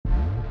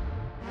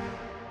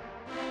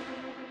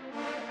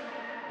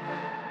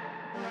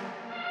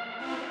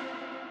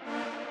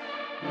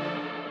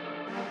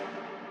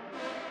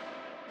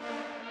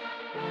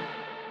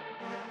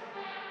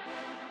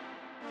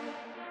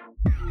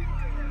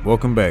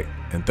Welcome back,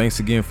 and thanks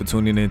again for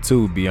tuning in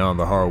to Beyond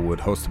the Hardwood,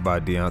 hosted by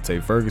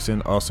Deontay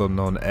Ferguson, also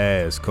known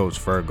as Coach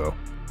Fergo.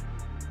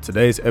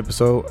 Today's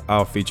episode,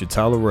 I'll feature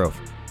Tyler Relph,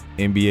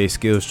 NBA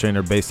skills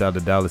trainer based out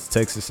of Dallas,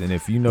 Texas, and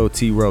if you know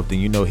T. Relph, then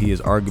you know he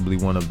is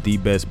arguably one of the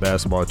best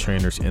basketball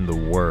trainers in the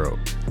world.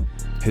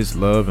 His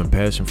love and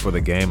passion for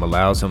the game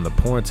allows him to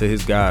pour into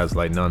his guys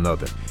like none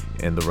other,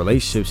 and the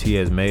relationships he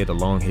has made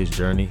along his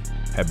journey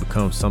have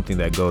become something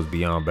that goes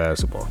beyond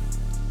basketball.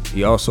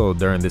 He also,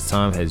 during this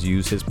time, has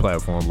used his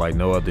platform like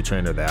no other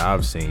trainer that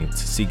I've seen to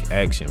seek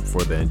action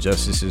for the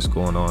injustices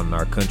going on in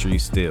our country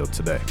still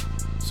today.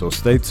 So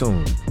stay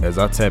tuned as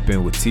I tap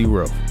in with T.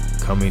 Relph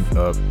coming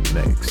up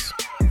next.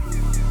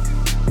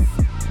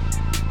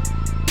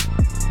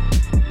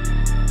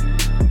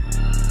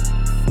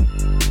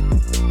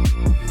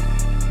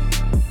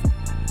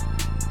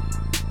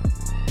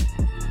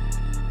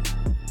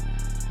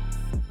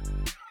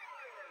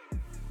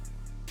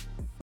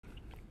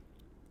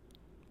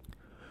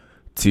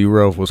 T.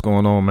 Relph, what's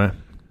going on,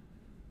 man?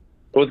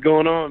 What's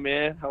going on,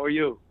 man? How are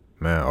you?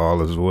 Man,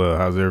 all is well.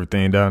 How's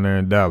everything down there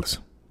in Dallas?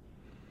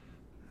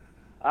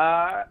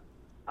 I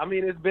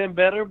mean, it's been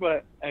better,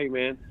 but hey,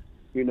 man,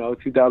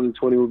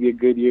 2020 will be a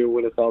good year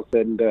when it's all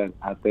said and done,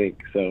 I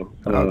think. So,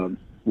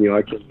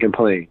 I can't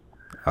complain.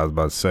 I was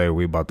about to say,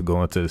 we about to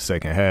go into the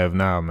second half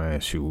now, man.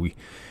 Shoot,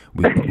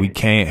 we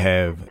can't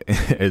have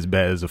as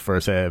bad as the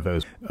first half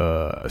as,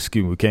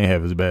 we can't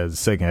have as bad as the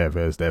second half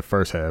as that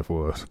first half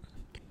was.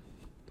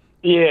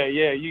 Yeah,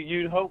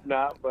 you'd hope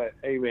not, but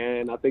hey,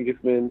 man, I think it's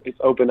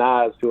opened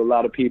eyes to a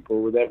lot of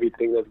people with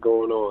everything that's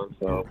going on.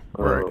 So,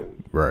 right.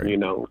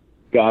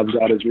 God's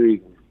got his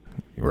reasons.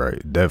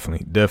 Right,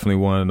 definitely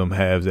one of them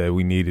halves that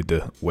we needed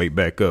to wake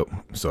back up.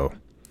 So,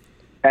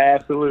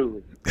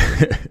 absolutely.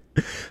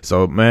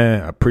 So,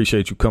 man, I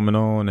appreciate you coming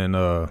on, and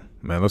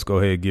man, let's go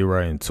ahead and get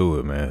right into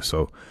it, man.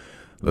 So,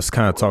 let's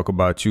kind of talk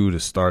about you to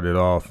start it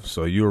off.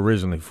 So, you're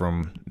originally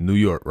from New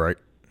York, right?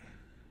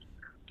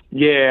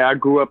 Yeah, I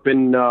grew up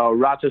in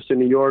Rochester,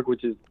 New York,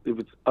 it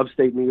was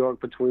upstate New York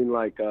between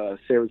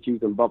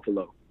Syracuse and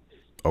Buffalo.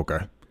 Okay.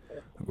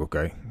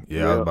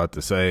 Yeah, I was about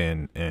to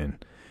say,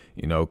 and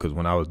because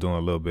when I was doing a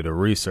little bit of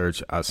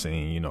research, I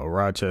seen,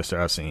 Rochester,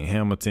 I seen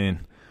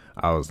Hamilton.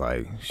 I was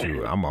like,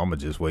 shoot, I'm going to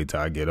just wait till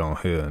I get on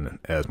here and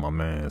ask my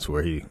man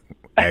where he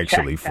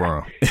actually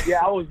from. Yeah,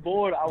 I was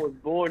born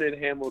in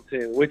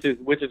Hamilton, which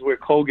is where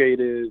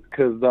Colgate is,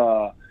 because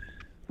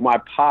my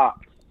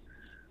pops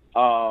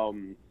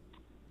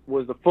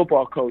was the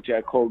football coach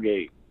at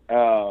Colgate.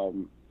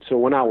 So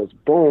when I was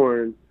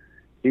born,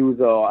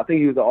 I think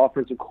he was the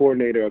offensive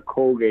coordinator at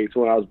Colgate. So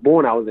when I was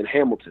born, I was in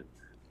Hamilton.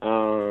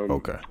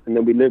 Okay. And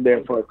then we lived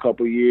there for a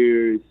couple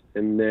years,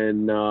 and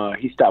then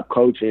he stopped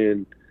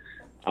coaching,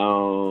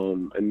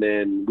 and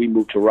then we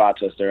moved to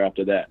Rochester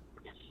after that.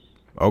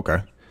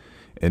 Okay.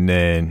 And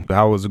then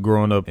how was it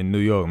growing up in New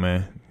York,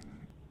 man?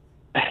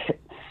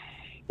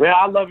 Man,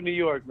 I love New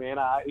York, man.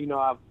 I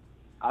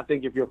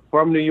think if you're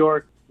from New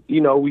York,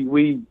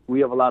 we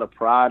have a lot of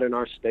pride in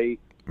our state.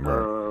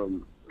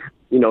 Right.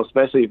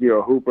 Especially if you're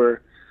a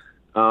hooper.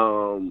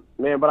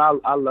 Man,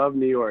 but I love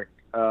New York.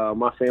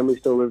 My family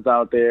still lives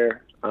out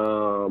there.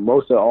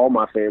 Most of all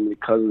my family,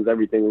 cousins,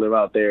 everything live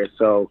out there.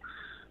 So,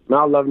 man,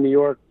 I love New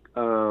York. I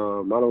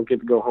don't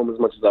get to go home as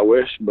much as I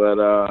wish, but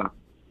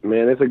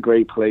man, it's a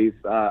great place.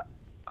 I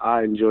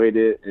enjoyed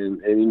it, and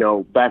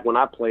back when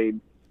I played,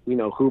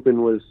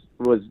 hooping was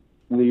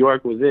New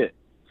York was it.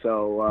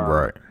 So,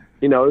 right.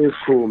 It was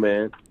cool,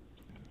 man.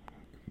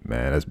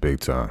 Man, that's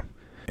big time.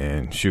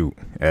 And shoot,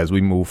 as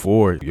we move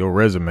forward, your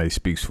resume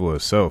speaks for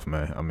itself,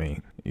 man. I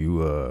mean,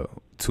 you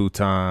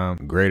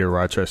two-time Greater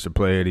Rochester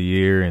Player of the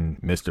Year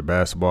and Mr.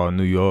 Basketball in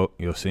New York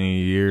your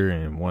senior year,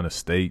 and won a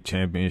state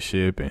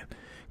championship. And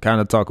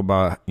kind of talk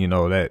about,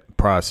 that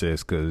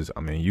process, because, I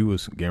mean, you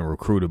was getting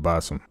recruited by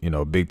some,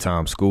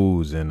 big-time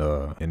schools, and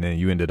then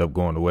you ended up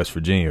going to West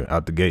Virginia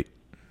out the gate.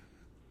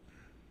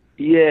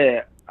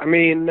 Yeah, I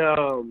mean, I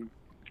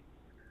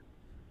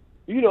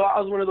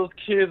was one of those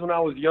kids when I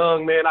was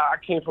young, man. I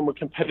came from a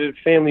competitive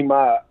family.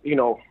 A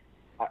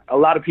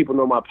lot of people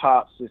know my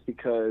pops just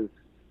because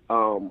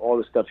all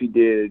the stuff he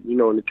did, in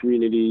the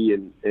community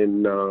and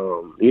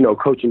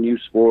coaching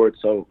youth sports.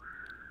 So,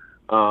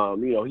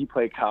 he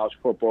played college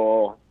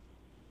football,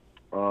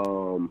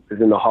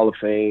 is in the Hall of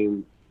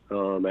Fame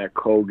at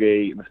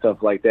Colgate and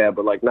stuff like that.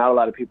 But, not a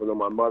lot of people know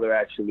my mother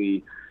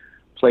actually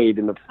played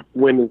in the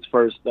women's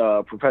first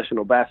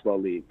professional basketball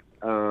league.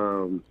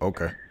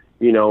 Okay.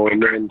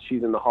 And then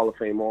she's in the Hall of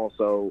Fame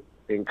also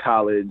in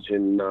college.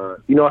 And,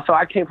 so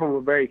I came from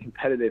a very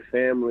competitive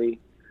family.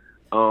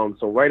 So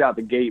right out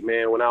the gate,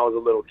 man, when I was a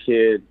little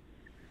kid,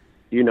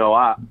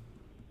 I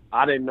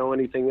didn't know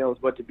anything else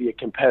but to be a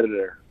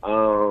competitor.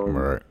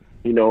 Right.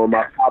 And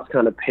my pops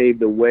kind of paved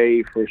the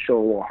way for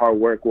showing what hard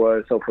work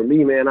was. So for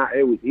me, man,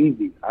 it was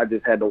easy. I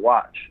just had to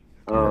watch.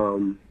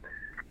 And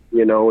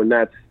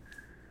that's,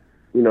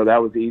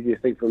 that was the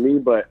easiest thing for me.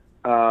 But,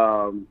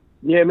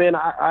 yeah, man,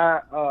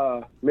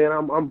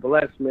 I'm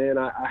blessed, man.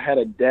 I had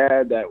a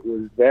dad that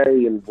was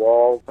very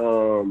involved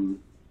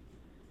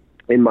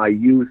in my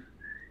youth.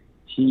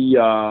 he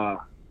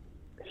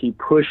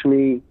pushed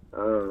me.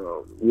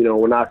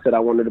 When I said I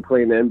wanted to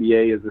play in the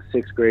NBA as a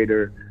sixth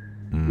grader,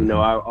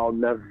 I'll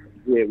never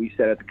forget. We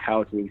sat at the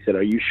couch and he said,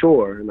 "Are you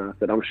sure?" And I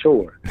said, "I'm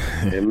sure."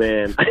 And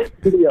man, I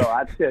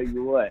tell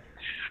you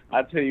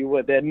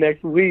what, that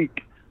next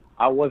week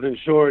I wasn't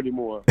sure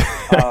anymore. But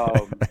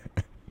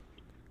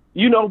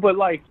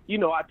I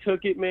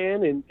took it,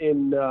 man, and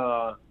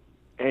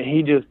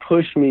he just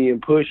pushed me,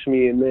 and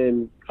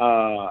then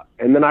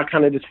I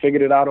kind of just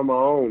figured it out on my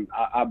own.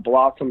 I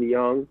blossomed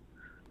young.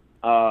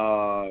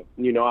 I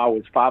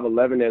was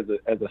 5'11"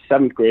 as a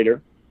seventh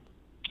grader,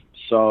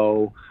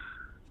 so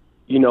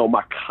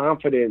my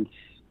confidence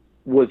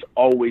was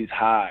always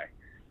high,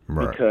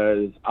 right,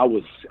 because I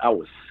was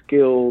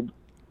skilled.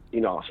 I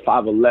was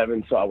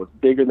 5'11", so I was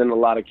bigger than a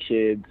lot of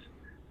kids.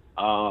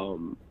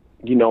 And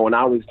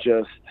I was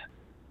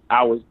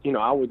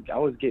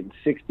getting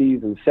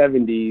 60s and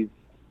 70s,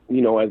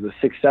 as a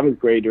sixth, seventh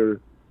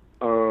grader,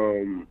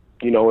 in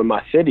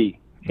my city.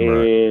 Right.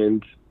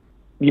 And,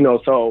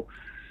 so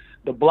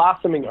the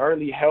blossoming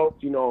early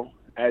helped.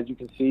 As you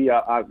can see,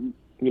 I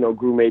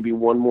grew maybe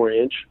one more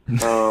inch,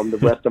 the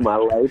rest of my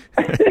life.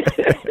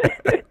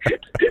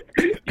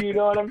 You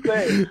know what I'm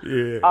saying?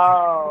 Yeah.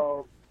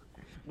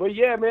 But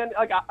yeah, man,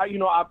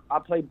 I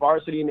played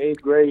varsity in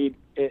 8th grade,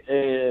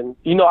 and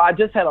I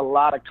just had a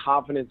lot of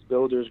confidence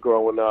builders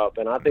growing up,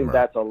 and I think right,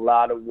 that's a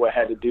lot of what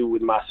had to do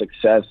with my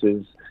success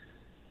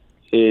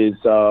is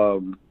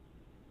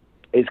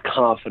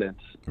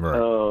confidence.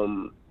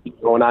 Right.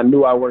 And I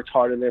knew I worked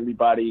harder than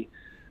everybody.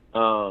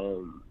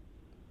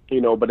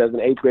 But as an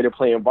 8th grader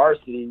playing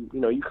varsity,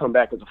 you come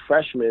back as a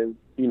freshman,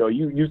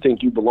 you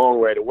think you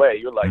belong right away.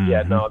 You're like,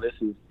 yeah, no, this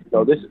is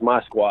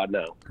my squad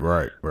now.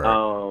 Right.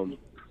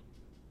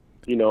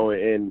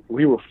 And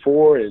we were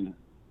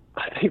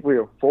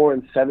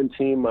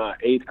 4-17 my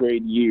 8th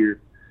grade year.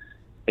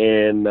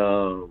 And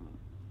I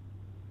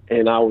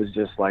was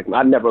just like,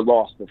 I'd never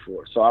lost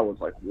before. So I was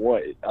like,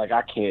 what? Like,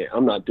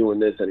 I'm not doing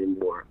this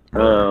anymore.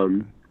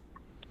 Right.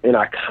 And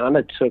I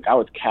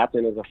was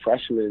captain as a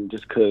freshman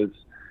just because,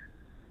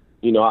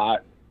 I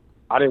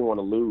didn't want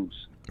to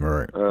lose.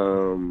 Right.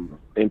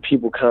 And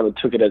people kind of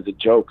took it as a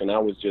joke, and I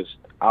was just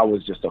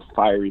a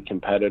fiery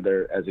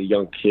competitor as a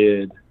young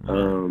kid.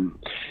 And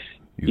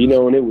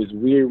it was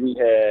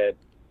weird.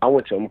 I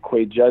went to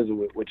McQuaid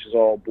Jesuit, which is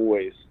all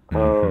boys,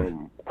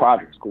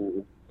 private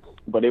school,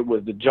 but it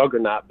was the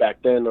juggernaut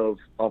back then of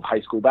high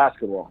school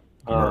basketball,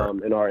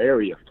 in our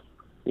area,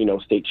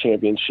 state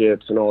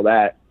championships and all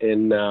that.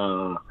 And,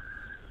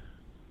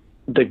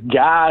 the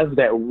guys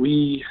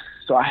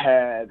so I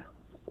had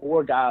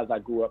 4 guys I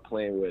grew up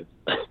playing with,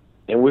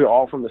 and we were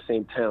all from the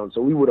same town. So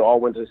we would all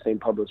went to the same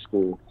public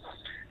school,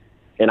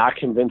 and I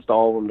convinced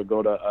all of them to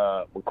go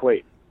to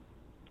McQuaid.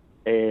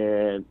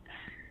 And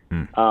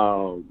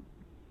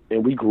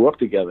we grew up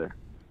together,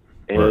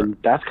 and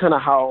that's kind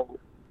of how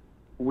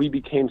we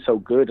became so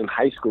good in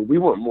high school. We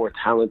weren't more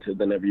talented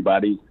than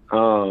everybody,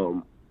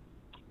 but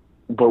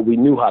we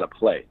knew how to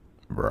play,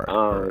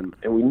 and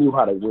we knew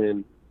how to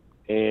win,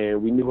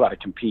 and we knew how to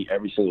compete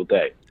every single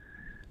day.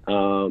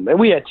 And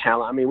we had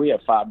talent. I mean, we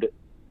had five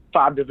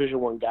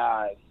Division I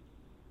guys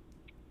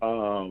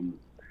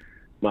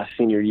my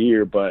senior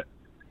year, but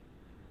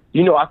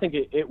I think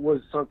it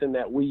was something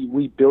that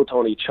we built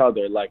on each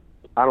other. Like,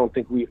 I don't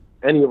think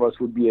any of us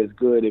would be as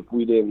good if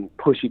we didn't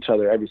push each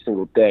other every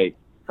single day.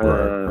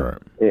 Right.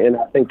 And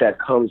I think that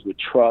comes with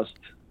trust,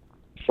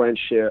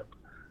 friendship,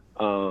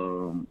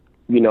 and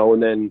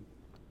then,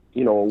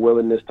 a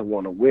willingness to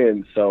want to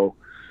win. So,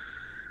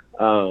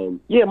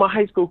 my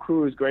high school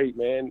crew is great,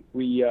 man.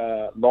 We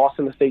lost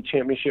in the state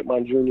championship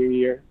my junior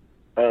year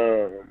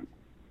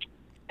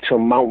to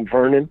Mount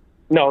Vernon.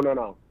 No,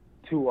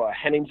 to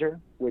Henninger,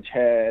 which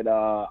had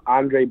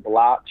Andre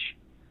Bloch,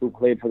 who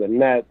played for the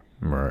Nets.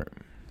 Right.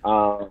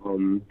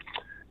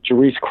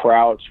 Jerice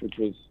Crouch, which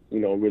was,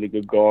 a really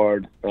good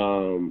guard.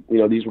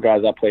 These were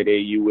guys I played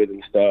AAU with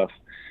and stuff.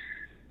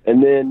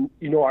 And then,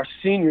 our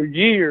senior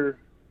year,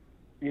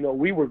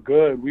 we were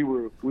good. We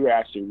were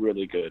actually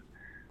really good.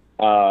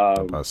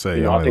 I say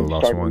you only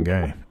lost one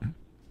game.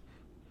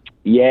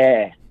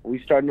 Yeah, we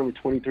started number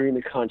 23 in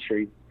the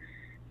country,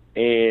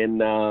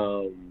 and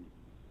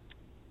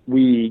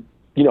we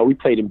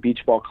played in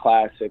Beach Ball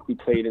Classic. We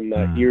played in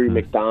the Erie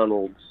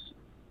McDonald's,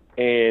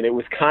 and it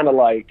was kind of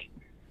like,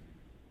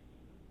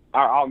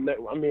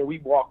 we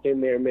walked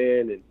in there,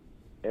 man,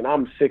 and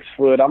I'm 6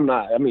 foot. I'm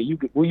not. I mean, you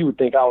would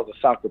think I was a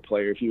soccer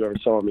player if you ever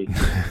saw me,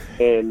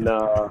 and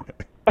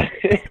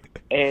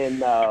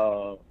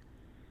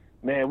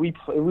man, we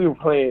were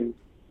playing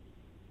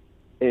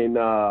in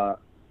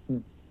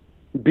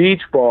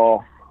beach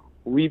ball.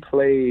 We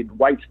played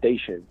White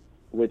Station,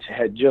 which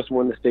had just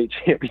won the state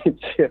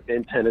championship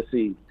in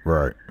Tennessee.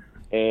 Right.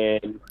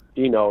 And,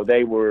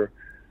 they were,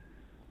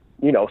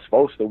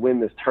 supposed to win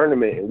this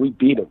tournament, and we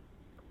beat them.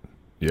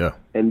 Yeah.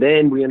 And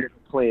then we ended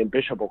up playing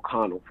Bishop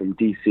O'Connell from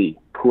D.C.,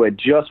 who had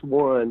just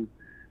won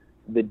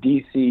the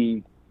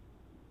D.C.,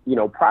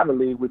 private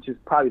league, which is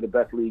probably the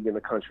best league in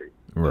the country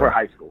for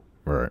high school.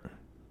 Right.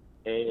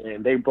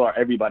 And they brought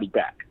everybody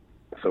back.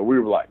 So we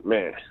were like,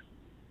 man,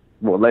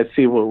 well, let's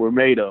see what we're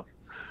made of.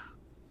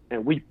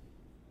 And we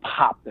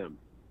popped them.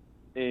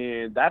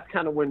 And that's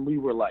kind of when we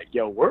were like,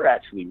 yo, we're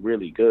actually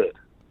really good.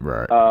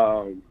 Right.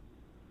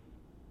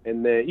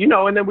 And then,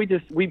 and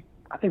then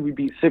I think we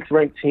beat 6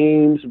 ranked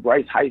teams,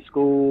 Bryce High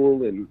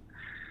School, and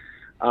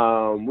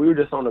we were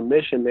just on a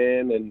mission,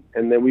 man.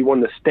 And then we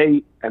won the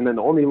state, and then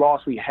the only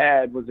loss we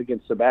had was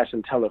against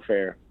Sebastian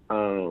Telfair.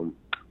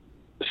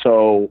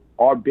 So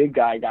our big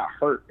guy got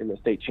hurt in the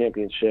state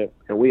championship,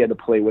 and we had to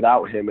play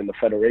without him in the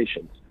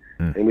federations.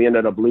 And we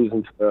ended up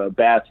losing to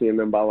Bassy and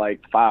them by like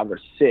 5 or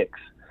 6.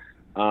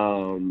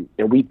 And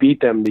we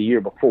beat them the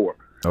year before.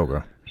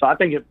 Okay. So I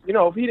think if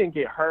he didn't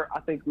get hurt, I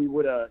think we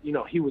would have,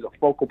 he was a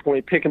focal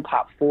point, pick and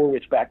pop 4,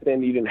 which back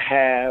then he didn't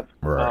have.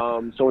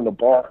 Right. So in the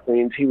ball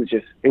screens,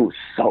 it was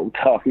so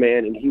tough,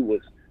 man. And he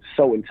was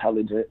so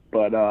intelligent.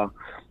 But,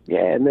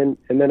 yeah. And then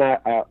I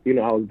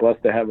was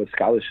blessed to have a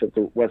scholarship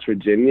to West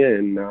Virginia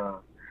and,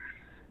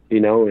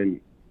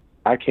 and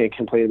I can't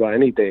complain about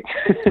anything.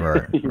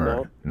 Right.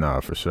 Right. No,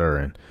 for sure.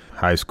 And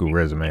high school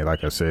resume,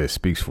 like I said,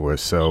 speaks for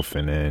itself.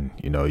 And then,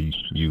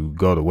 you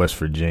go to West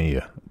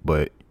Virginia,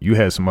 but you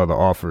had some other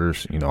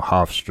offers,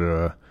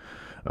 Hofstra,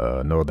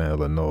 Northern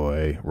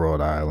Illinois, Rhode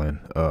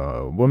Island.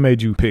 What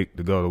made you pick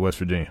to go to West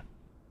Virginia?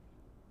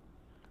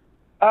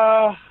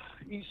 So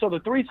the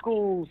 3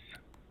 schools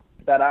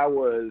that I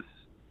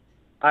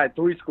had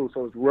 3 schools.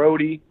 So it was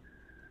Rhodey,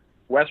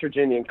 West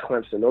Virginia, and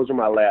Clemson. Those were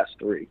my last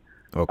 3.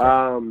 Okay.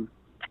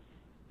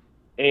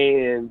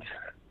 And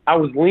I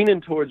was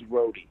leaning towards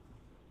Rhodey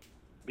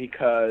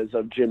because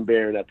of Jim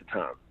Barron at the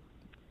time.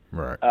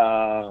 Right.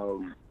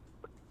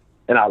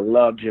 And I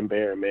love Jim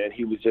Barron, man.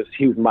 He was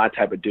my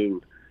type of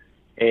dude.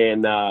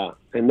 And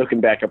looking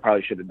back, I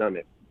probably should have done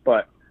it.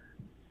 But,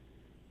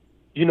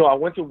 I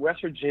went to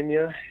West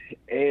Virginia,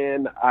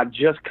 and I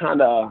just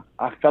I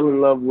fell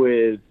in love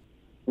with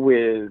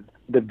the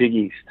Big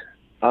East.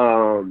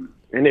 And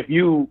if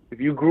you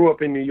grew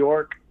up in New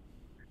York,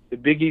 the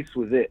Big East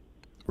was it.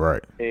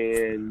 Right.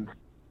 And,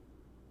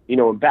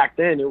 and back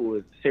then it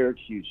was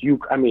Syracuse.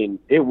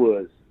 It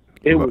was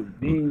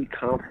the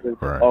conference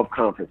of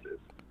conferences.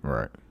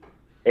 Right.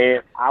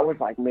 And I was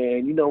like,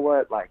 man, you know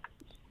what? Like,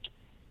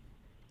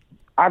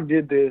 I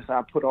did this.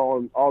 I put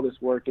all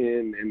this work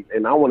in,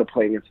 and I want to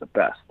play against the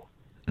best.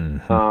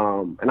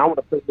 Mm-hmm. And I want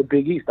to play the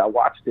Big East. I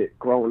watched it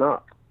growing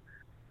up.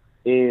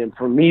 And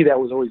for me, that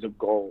was always a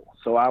goal.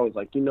 So I was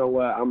like, you know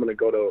what? I'm going to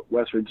go to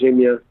West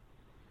Virginia.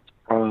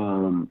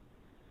 And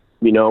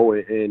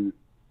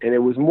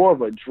it was more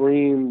of a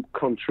dream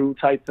come true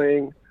type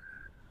thing.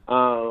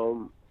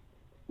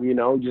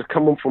 Just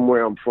coming from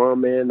where I'm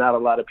from, man, not a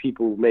lot of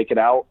people make it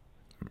out.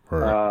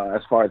 Right.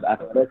 As far as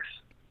athletics.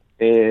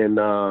 And,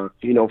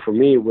 for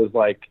me, it was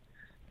like,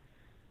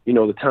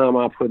 the time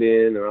I put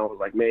in, and I was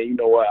like, man, you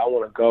know what? I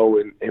want to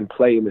go and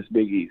play in this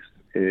Big East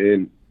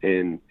and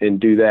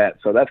do that.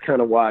 So that's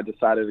kind of why I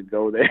decided to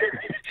go there.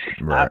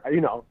 Right.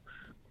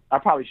 I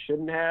probably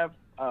shouldn't have,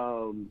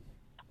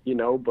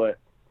 but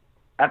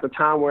at the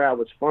time where I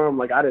was from,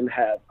 like, I didn't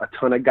have a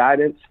ton of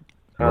guidance.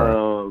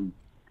 Right.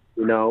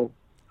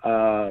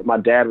 My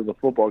dad was a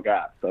football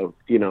guy, so,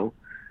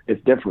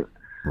 it's different.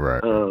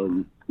 Right.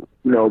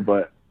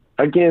 But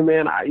again,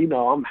 man,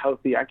 I'm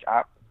healthy.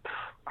 I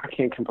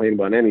can't complain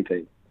about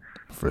anything.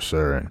 For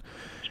sure.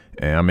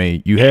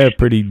 And you had a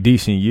pretty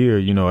decent year,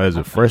 as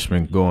a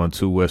freshman going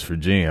to West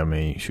Virginia.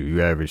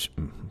 You averaged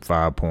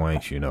 5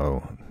 points,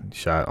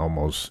 shot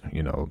almost,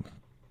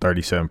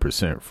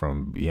 37%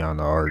 from beyond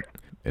the arc.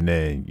 And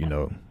then,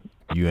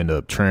 you end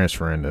up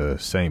transferring to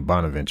St.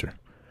 Bonaventure.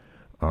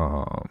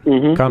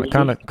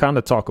 Kind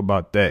of talk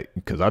about that,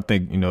 because I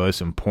think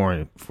it's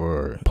important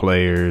for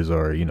players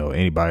or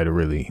anybody to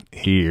really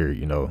hear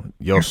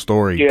your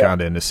story, kind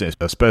of in a sense,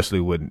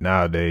 especially with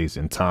nowadays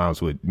in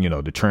times with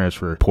the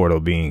transfer portal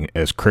being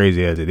as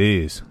crazy as it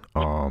is.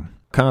 Kind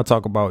of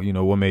talk about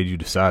what made you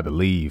decide to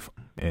leave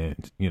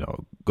and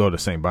go to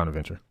St.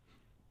 Bonaventure.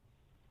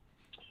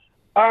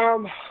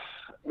 Man,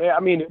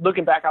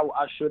 looking back,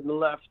 I shouldn't have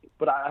left,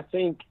 but I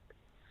think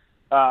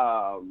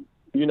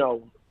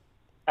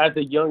as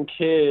a young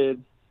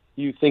kid,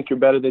 you think you're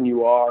better than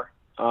you are.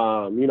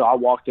 I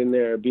walked in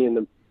there being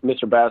the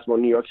Mr. Basketball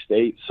in New York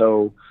State,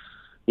 so,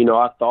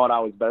 I thought I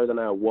was better than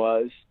I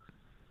was.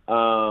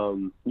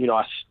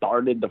 I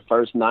started the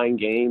first 9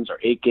 games or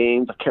 8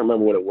 games. I can't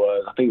remember what it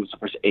was. I think it was the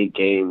first 8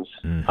 games.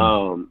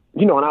 Mm-hmm.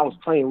 And I was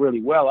playing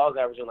really well. I was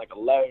averaging like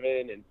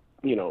 11 and,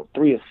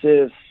 3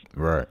 assists.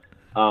 Right.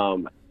 A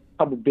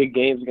couple big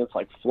games against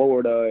like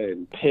Florida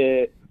and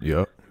Pitt.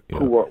 Yep.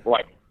 Who were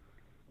like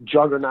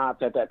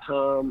juggernauts at that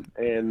time,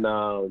 and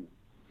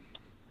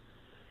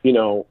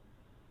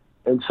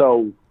and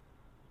so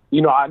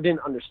I didn't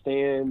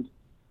understand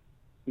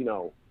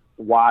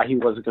why he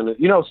wasn't going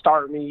to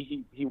start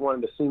me. He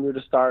wanted the senior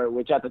to start,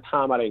 which at the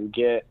time I didn't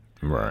get.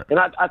 Right. And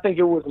I think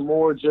it was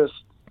more just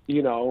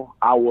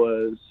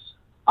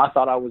I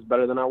thought I was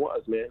better than I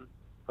was, man.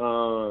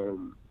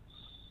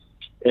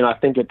 And I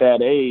think at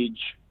that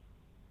age,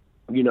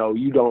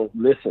 you don't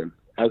listen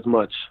as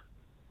much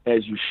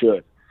as you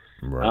should.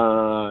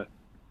 Right.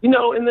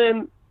 And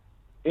then,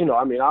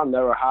 I mean, I'll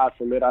never hide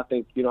from it. I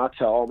think, I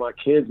tell all my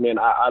kids, man,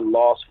 I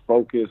lost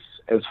focus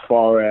as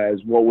far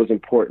as what was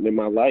important in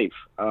my life.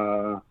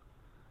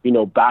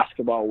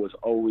 Basketball was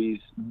always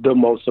the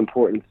most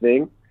important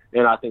thing.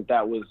 And I think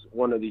that was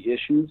one of the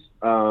issues.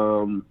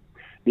 I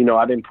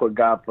didn't put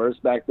God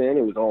first back then.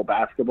 It was all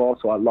basketball.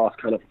 So I lost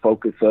kind of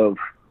focus of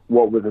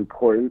what was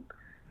important.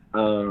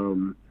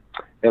 And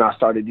I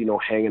started,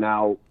 hanging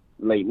out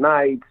late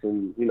nights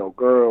and,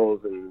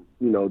 girls and,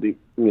 the,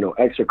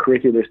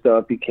 extracurricular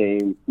stuff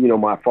became,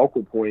 my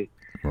focal point.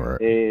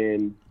 Right.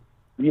 And,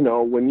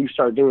 when you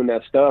start doing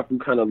that stuff, you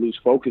kind of lose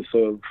focus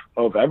of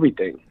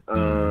everything.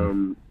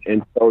 And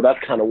so that's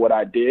kind of what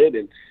I did.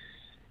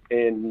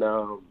 And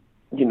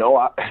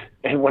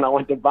when I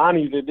went to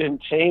Bonnie's, it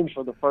didn't change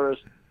for the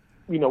first,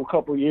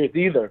 couple of years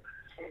either.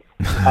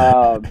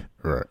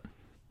 Right.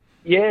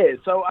 Yeah.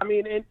 So, I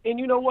mean, and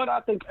you know what? I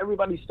think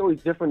everybody's story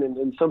is different.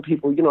 And some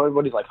people,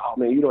 everybody's like, oh,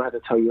 man, you don't have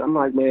to tell you. I'm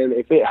like, man,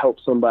 if it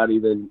helps somebody,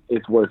 then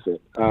it's worth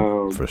it.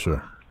 For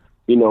sure.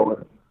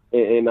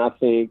 And I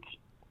think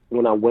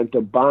when I went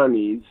to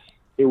Bonnie's,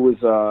 it was,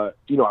 I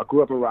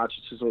grew up in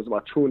Rochester, so it was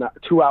about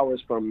 2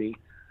 hours from me.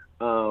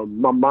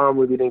 My mom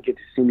really didn't get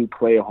to see me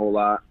play a whole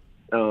lot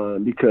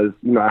because,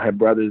 I had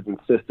brothers and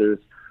sisters.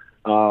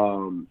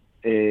 So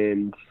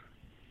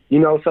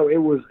it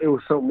was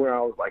something where I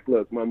was like,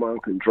 look, my mom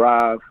can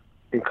drive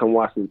and come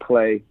watch me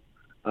play.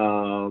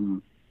 At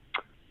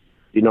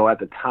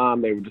the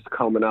time they were just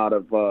coming out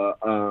of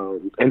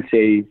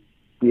NCAA,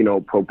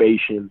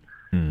 probation.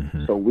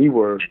 Mm-hmm. So we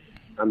were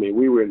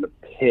in the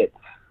pits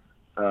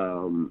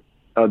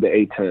of the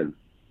A-10.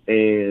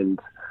 And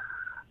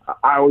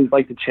I always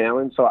like to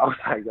challenge, so I was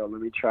like, yo, let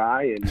me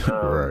try. And,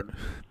 right.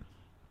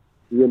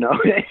 It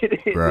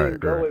didn't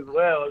go as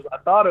well as I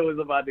thought it was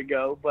about to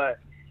go. But,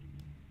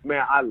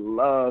 man, I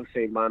love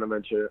St.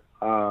 Bonaventure.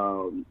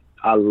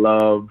 I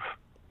love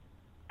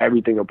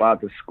everything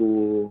about the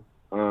school,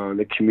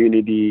 the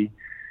community.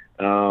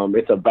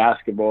 It's a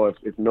basketball.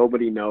 If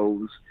nobody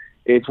knows,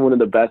 it's one of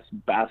the best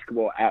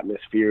basketball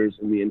atmospheres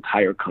in the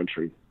entire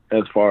country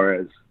as far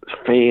as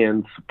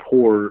fans,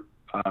 support.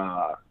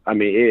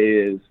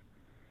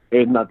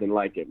 There's nothing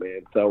like it,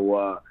 man.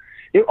 So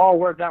it all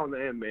worked out in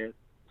the end, man.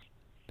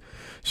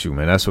 Shoot,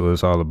 man, that's what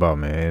it's all about,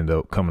 man. It ended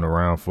up coming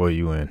around for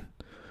you, and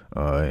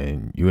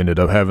you ended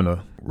up having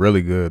a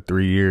really good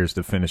 3 years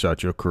to finish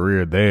out your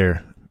career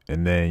there.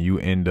 And then you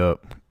end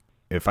up,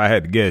 if I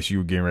had to guess, you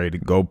were getting ready to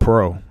go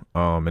pro.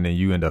 And then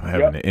you end up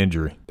having an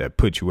injury that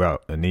put you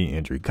out, a knee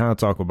injury. Kind of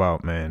talk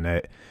about,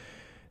 man,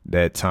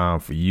 that time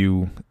for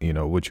you,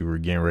 what you were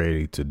getting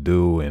ready to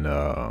do and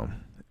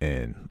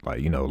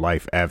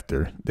life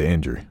after the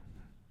injury.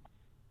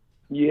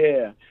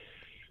 Yeah.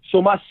 So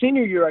my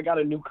senior year, I got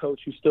a new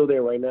coach who's still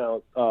there right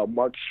now,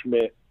 Mark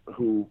Schmidt,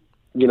 who,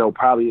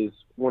 probably is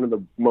one of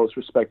the most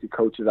respected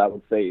coaches, I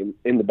would say,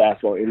 in the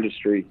basketball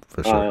industry.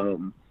 For sure.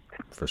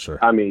 For sure.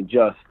 I mean,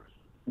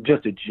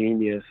 just a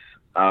genius.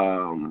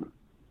 I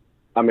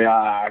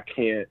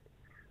can't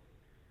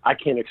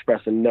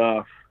express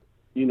enough,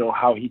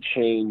 how he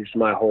changed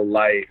my whole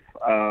life,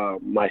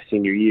 my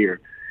senior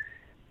year.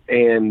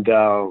 And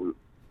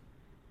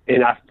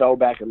I fell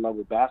back in love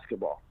with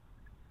basketball.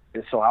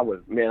 And so I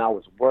was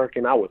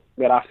working. I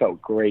felt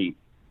great.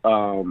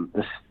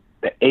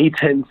 The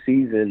A-10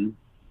 season,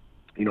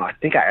 I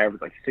think I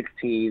averaged like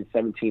 16,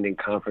 17 in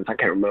conference. I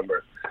can't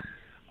remember.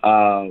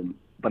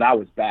 But I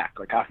was back.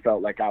 Like I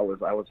felt like I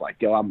was like,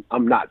 yo,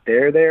 I'm not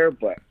there,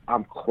 but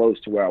I'm close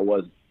to where I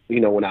was,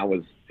 when I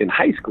was in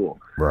high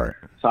school. Right.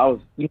 So I was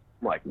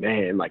like,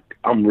 man, like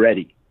I'm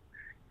ready.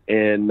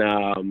 And,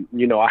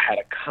 I had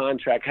a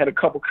contract, had a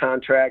couple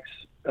contracts,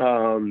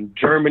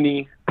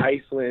 Germany,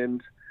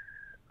 Iceland,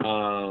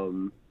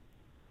 but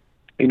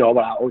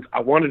I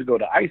wanted to go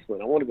to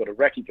Iceland. I wanted to go to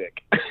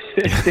Reykjavik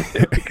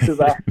because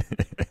I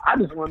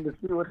just wanted to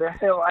see what the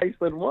hell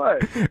Iceland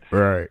was.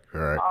 Right.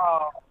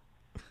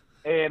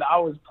 And I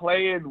was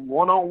playing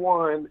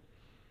 1-on-1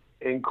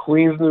 in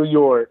Queens, New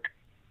York,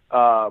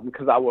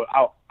 because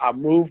I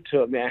moved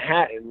to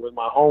Manhattan with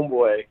my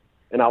homeboy,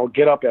 and I would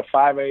get up at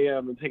 5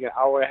 a.m. and take an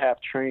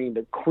hour-and-a-half train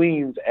to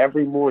Queens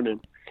every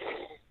morning.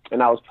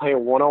 And I was playing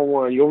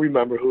 1-on-1. You'll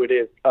remember who it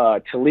is.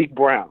 Talik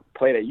Brown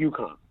played at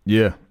UConn.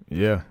 Yeah.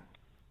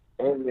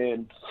 And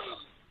then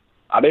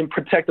I didn't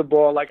protect the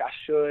ball like I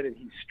should, and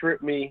he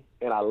stripped me,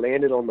 and I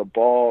landed on the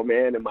ball,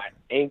 man, and my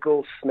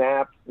ankle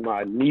snapped,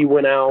 my knee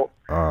went out.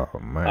 Oh,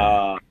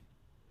 man.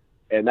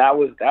 And that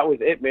was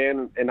it,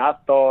 man. And I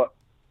thought,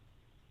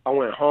 I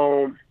went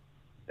home,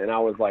 and I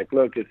was like,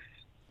 look, it's,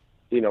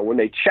 when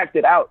they checked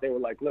it out, they were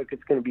like, look,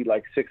 it's going to be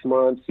like 6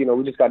 months. We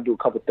just got to do a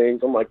couple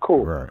things. I'm like,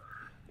 cool. Right.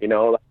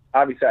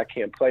 Obviously I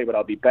can't play, but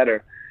I'll be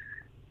better.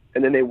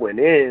 And then they went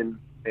in,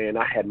 and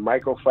I had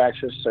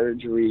microfracture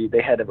surgery.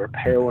 They had to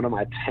repair one of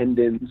my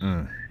tendons.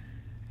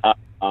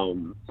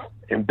 And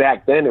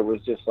back then it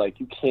was just like,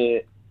 you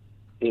can't,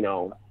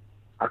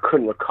 I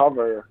couldn't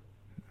recover,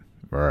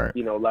 right,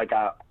 like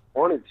I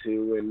wanted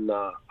to. And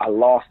I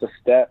lost a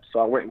step. So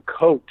I went and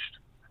coached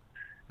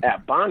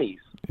at Bonnie's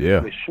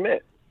with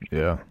Schmidt.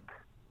 Yeah.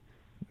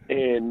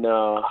 and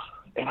I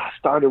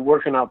started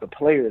working out the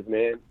players,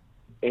 man,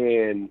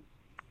 and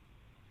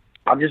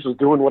I just was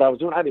doing what I was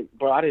doing. I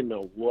didn't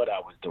know what I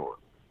was doing.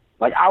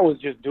 Like, I was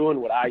just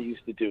doing what I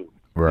used to do.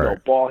 Right. You know,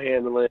 ball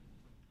handling.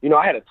 You know,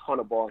 I had a ton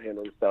of ball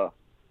handling stuff.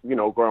 You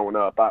know, growing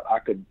up, I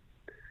could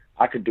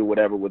do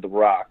whatever with the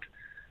rock.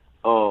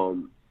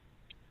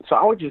 So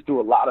I would just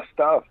do a lot of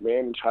stuff,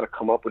 man, and try to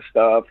come up with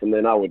stuff, and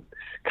then I would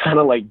kind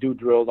of like do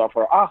drills off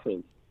our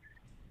offense.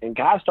 And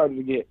guys started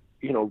to get,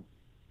 you know,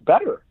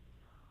 better.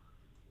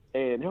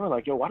 And they were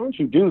like, "Yo, why don't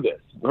you do this?"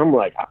 And I'm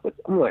like,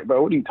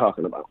 "Bro, what are you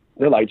talking about?"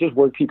 They're like, "Just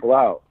work people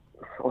out."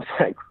 I was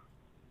like,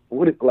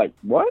 "What?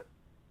 What?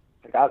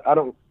 Like, I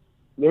don't.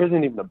 There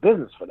isn't even a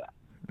business for that."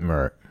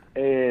 Right.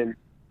 And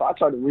so I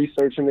started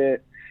researching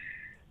it.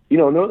 You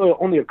know, there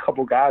were only a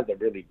couple guys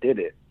that really did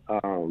it.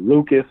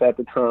 Lucas at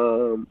the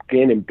time,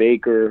 Gannon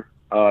Baker,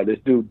 this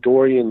dude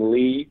Dorian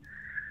Lee,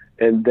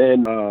 and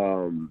then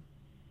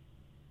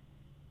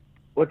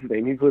what's his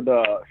name? He's with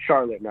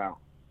Charlotte now.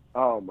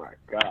 Oh my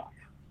gosh,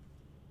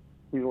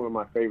 he's one of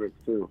my favorites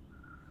too.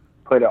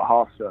 Played at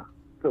Hofstra.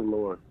 Good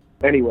Lord.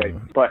 Anyway,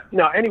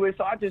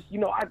 so I just, you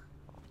know,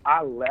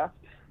 I left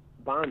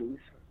Bonnie's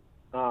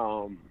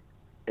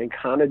and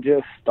kind of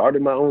just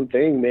started my own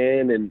thing,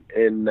 man, and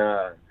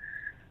I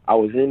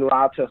was in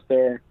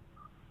Rochester.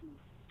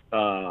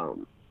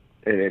 And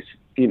it's,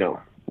 you know,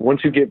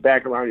 once you get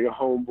back around your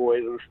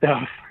homeboys and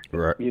stuff,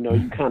 right, you know,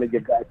 you kind of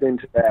get back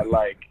into that,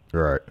 like,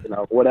 right, you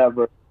know,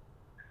 whatever.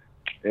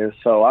 And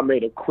so I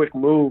made a quick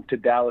move to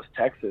Dallas,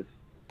 Texas.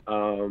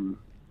 You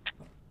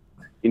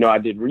know, I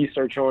did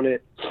research on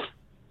it.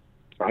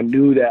 I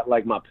knew that,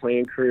 like, my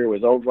playing career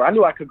was over. I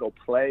knew I could go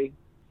play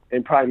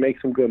and probably make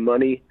some good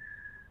money.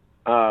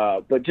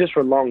 But just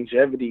for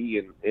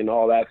longevity and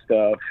all that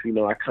stuff, you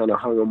know, I kind of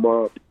hung them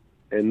up.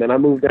 And then I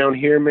moved down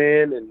here,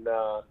 man, and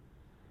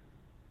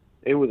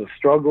it was a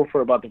struggle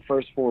for about the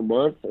first 4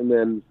 months. And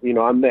then, you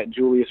know, I met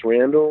Julius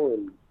Randle,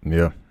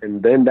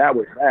 and then that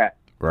was that,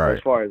 right,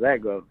 as far as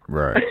that goes.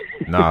 Right.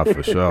 Nah,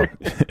 for sure.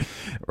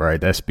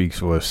 Right, that speaks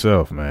for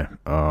itself, man.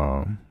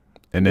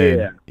 And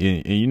then,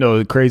 you know,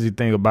 the crazy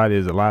thing about it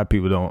is a lot of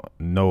people don't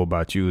know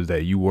about you is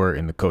that you were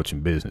in the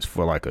coaching business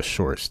for like a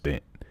short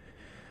stint,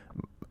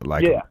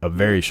 like a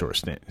very short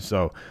stint.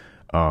 So,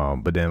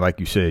 but then,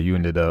 like you said, you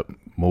ended up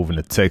moving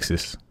to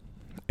Texas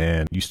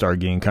and you start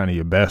getting kind of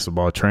your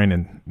basketball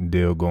training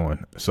deal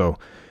going. So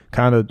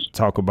kind of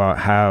talk about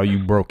how you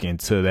broke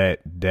into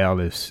that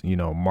Dallas, you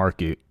know,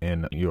 market,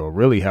 and, you know,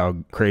 really how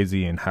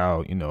crazy and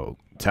how, you know,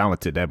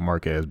 talented that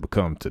market has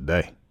become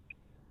today.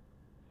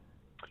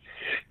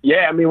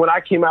 Yeah, I mean, when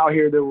I came out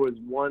here, there was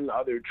one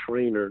other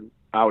trainer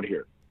out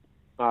here.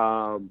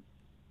 And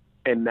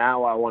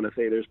now I want to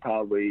say there's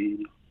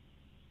probably,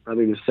 I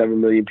think there's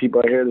 7 million people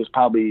out here. There's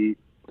probably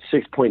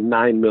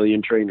 6.9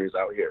 million trainers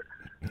out here.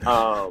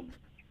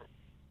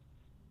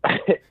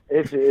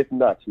 It's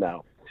nuts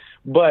now.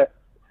 But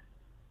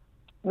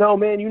no,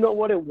 man, you know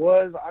what it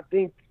was? I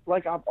think,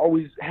 like, I've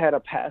always had a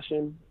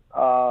passion.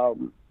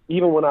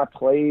 Even when I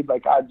played,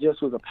 like, I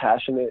just was a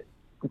passionate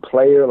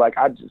player. Like,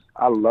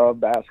 I love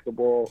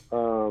basketball.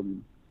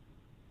 I'm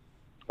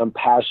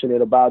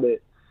passionate about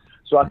it.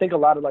 So I think a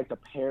lot of, like, the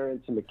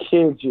parents and the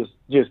kids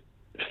just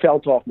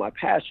felt off my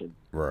passion.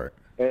 Right.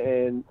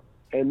 And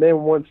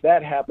then once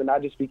that happened, I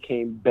just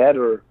became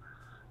better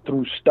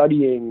through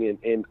studying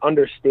and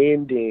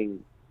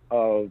understanding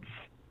of,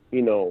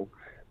 you know,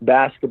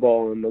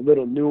 basketball and the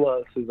little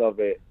nuances of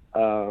it,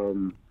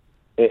 and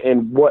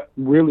what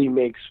really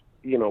makes,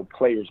 you know,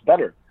 players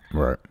better.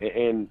 Right.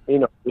 And you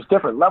know, there's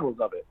different levels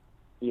of it.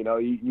 You know,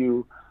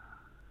 you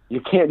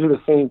can't do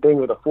the same thing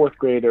with a fourth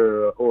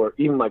grader or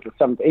even like a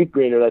seventh, eighth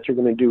grader that you're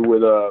going to do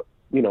with a,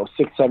 you know,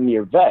 6-7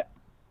 year vet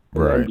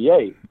in the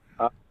NBA.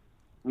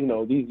 You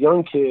know, these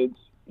young kids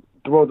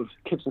throw the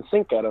kitchen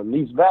sink at them.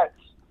 These vets,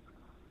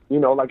 you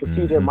know, like a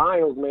CJ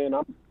Miles, man,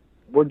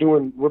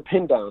 we're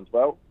pin downs,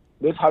 bro.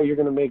 This is how you're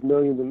going to make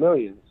millions and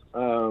millions.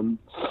 So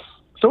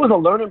it was a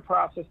learning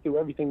process through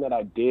everything that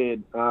I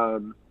did.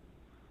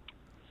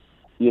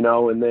 You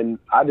know, and then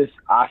I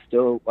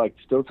still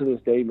to this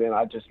day, man,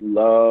 I just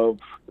love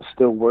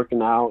still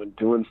working out and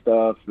doing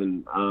stuff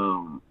and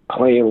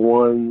playing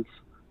ones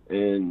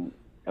and,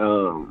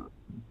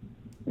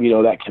 you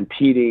know, that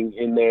competing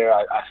in there.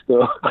 I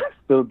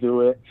still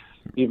do it,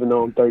 even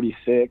though I'm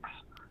 36.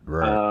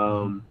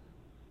 Right.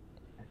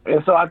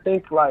 And so I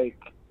think, like,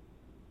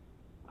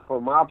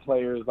 for my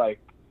players, like,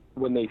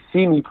 when they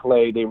see me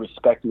play, they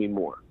respect me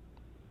more.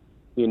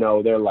 You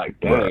know, they're like,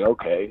 dang,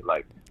 okay,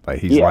 like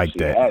he's like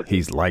that.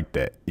 He's like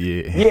that.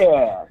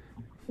 Yeah.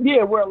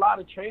 Yeah, where a lot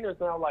of trainers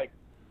now, like,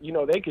 you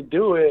know, they could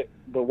do it,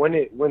 but when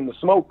the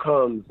smoke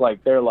comes,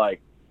 like, they're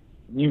like,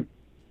 you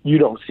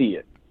don't see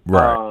it.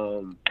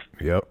 Right.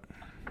 Yep.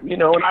 You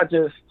know, and I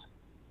just,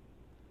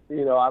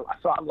 you know, I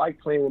like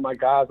playing with my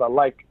guys. I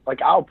like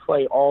I'll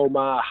play all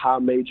my high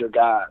major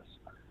guys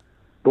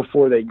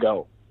before they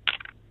go.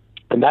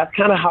 And that's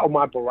kind of how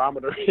my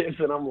barometer is.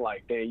 And I'm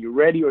like, dang, you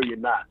ready or you're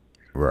not?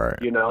 Right.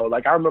 You know,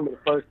 like, I remember the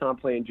first time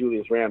playing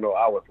Julius Randle,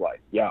 I was like,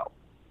 yo,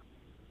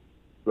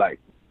 like,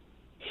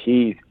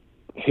 he's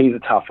he's a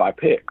top 5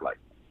 pick. Like,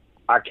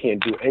 I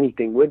can't do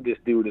anything with this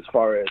dude as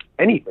far as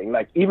anything.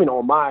 Like, even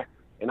on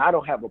and I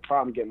don't have a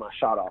problem getting my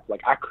shot off.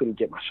 Like, I couldn't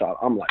get my shot.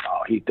 I'm like,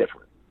 oh, he's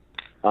different.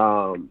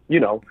 You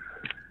know.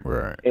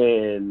 Right.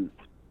 And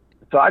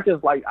so I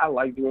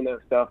like doing that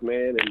stuff,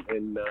 man.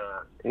 And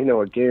you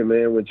know, again,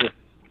 man,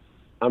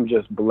 I'm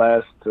just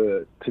blessed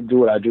to do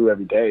what I do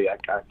every day. I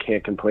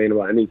can't complain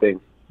about anything.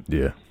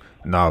 Yeah.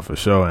 No, for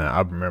sure. And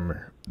I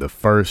remember the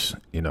first,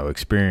 you know,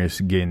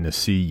 experience getting to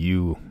see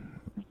you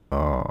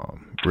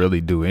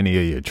really do any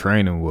of your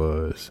training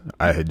was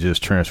I had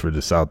just transferred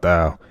to South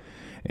Isle,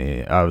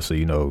 and obviously,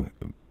 you know,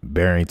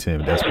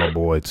 Barrington, that's my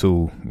boy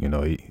too. You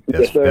know,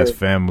 that's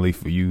family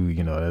for you.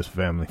 You know, that's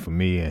family for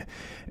me.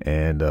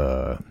 And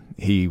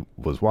he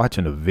was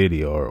watching a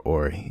video,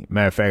 or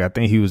matter of fact, I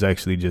think he was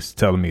actually just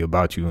telling me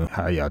about you and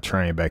how y'all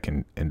trained back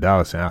in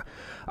Dallas. And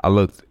I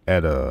looked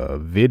at a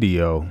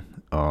video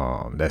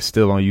that's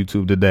still on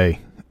YouTube today.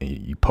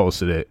 You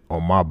posted it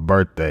on my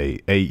birthday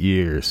 8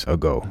 years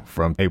ago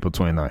from April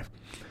 29th.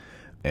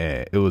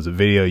 And it was a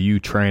video you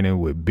training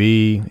with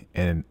B,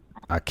 and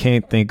I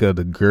can't think of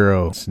the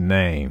girl's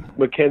name.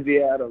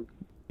 Mackenzie Adams.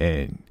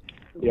 And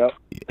yep.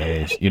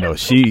 And you know,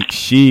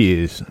 she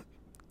is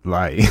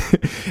like,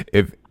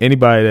 if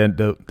anybody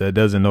that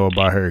doesn't know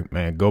about her,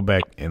 man, go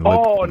back and look.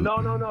 Oh,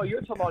 no.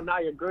 You're talking about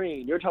Nia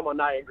Green. That's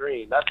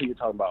who you're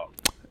talking about.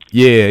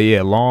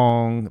 Yeah.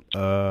 Long.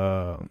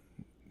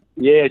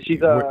 Yeah, she's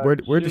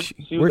where's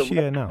she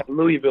at now?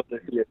 Louisville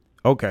this year.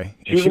 Okay.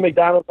 She was a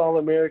McDonald's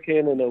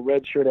All-American and a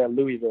red shirt at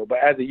Louisville. But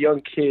as a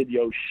young kid,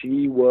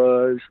 she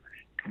was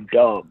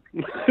dumb.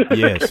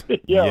 Yes.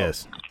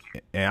 Yes.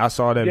 And I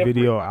saw that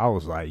video. I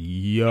was like,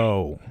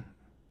 yo.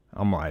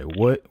 I'm like,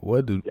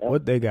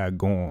 what they got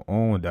going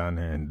on down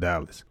there in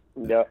Dallas?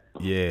 Yeah.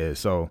 Yeah.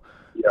 So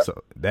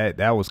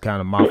that was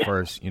kind of my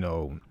first, you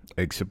know,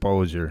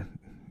 exposure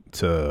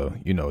to,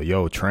 you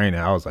know, training.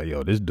 I was like,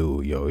 this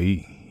dude,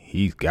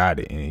 he's got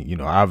it. And, you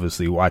know,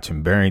 obviously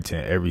watching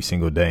Barrington every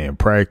single day in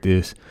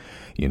practice,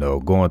 you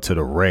know, going to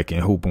the rec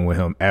and hooping with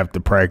him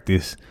after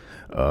practice.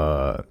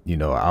 You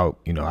know,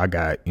 I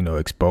got, you know,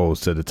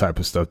 exposed to the type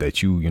of stuff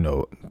that you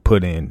know,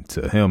 put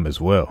into him as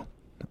well.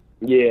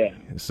 Yeah.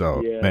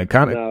 So, yeah. man,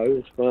 kind of. No, it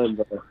was fun,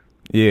 bro.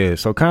 Yeah.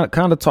 So kind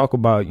of talk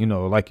about, you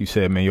know, like you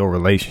said, man, your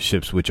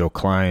relationships with your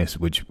clients,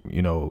 which,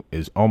 you know,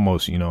 is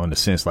almost, you know, in a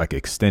sense like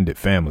extended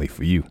family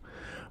for you.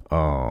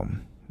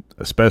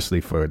 Especially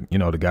for, you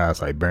know, the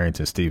guys like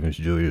Barrington Stevens,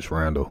 Julius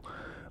Randle,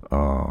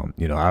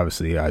 you know,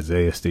 obviously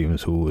Isaiah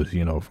Stevens, who was,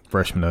 you know,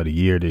 freshman of the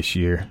year this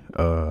year,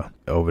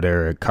 over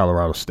there at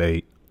Colorado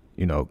State.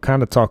 You know,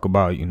 kind of talk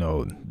about, you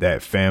know,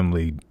 that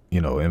family,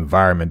 you know,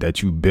 environment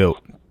that you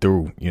built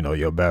through, you know,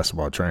 your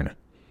basketball training.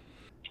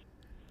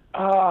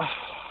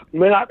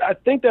 Man, I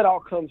think that all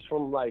comes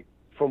from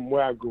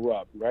where I grew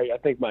up, right? I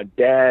think my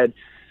dad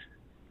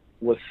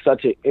was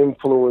such an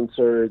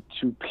influencer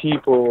to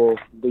people,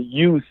 the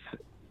youth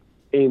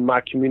in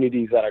my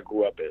communities that I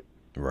grew up in.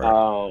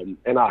 Right.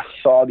 And I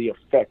saw the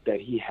effect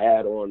that he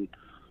had on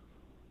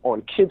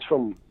kids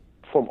from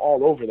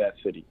all over that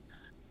city.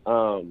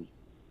 You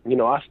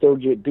know, I still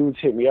get dudes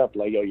hit me up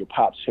like, yo, your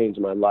pops changed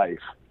my life.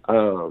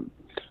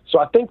 So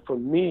I think for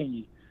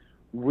me,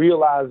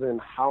 realizing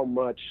how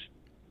much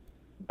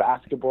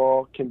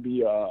basketball can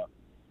be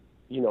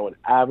you know, an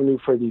avenue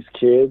for these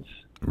kids,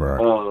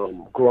 right,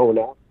 growing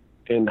up,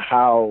 and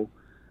how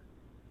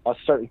a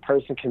certain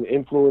person can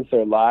influence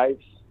their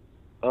lives,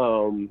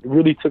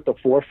 really took the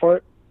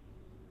forefront.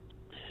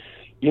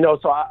 You know,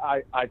 so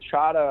I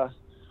try to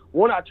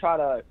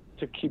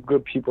keep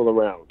good people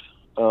around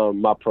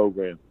my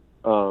program,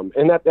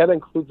 and that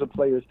includes the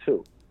players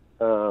too.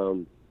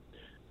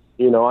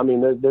 You know, I mean,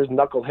 there's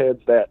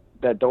knuckleheads that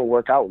don't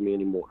work out with me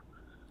anymore,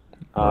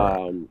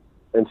 right.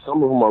 And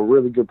some of them are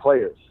really good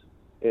players,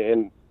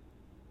 and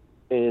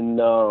you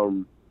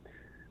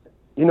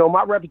know,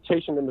 my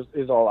reputation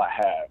is all I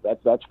have.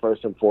 That's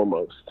first and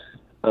foremost.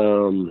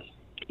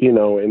 You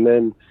know, and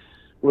then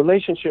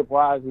relationship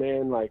wise,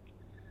 man, like,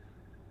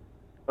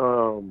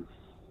 I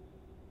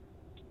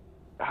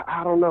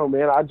don't know,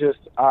 man.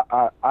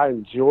 I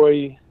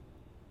enjoy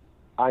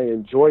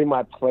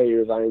my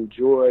players. I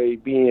enjoy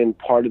being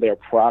part of their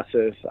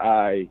process.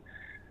 I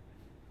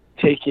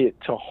take it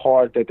to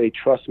heart that they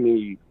trust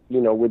me,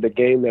 you know, with the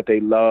game that they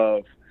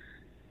love,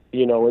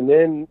 you know, and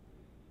then,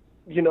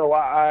 you know,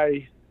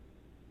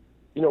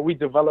 you know, we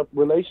develop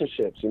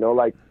relationships, you know,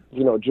 like,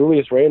 you know,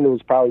 Julius Randle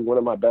is probably one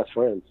of my best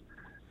friends.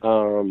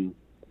 You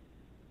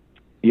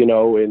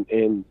know, and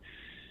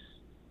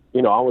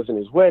you know, I was in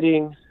his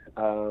wedding.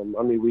 I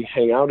mean, we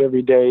hang out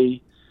every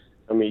day.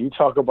 I mean, you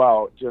talk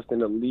about just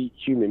an elite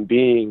human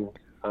being,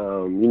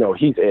 you know,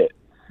 he's it.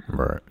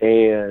 Right.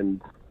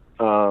 And,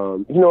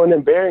 you know, and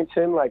then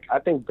Barrington, like, I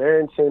think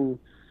Barrington,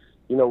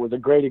 you know, was a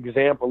great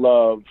example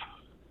of,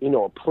 you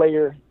know, a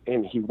player,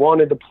 and he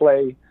wanted to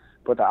play,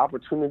 but the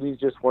opportunities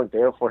just weren't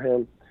there for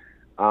him.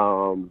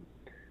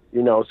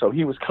 You know, so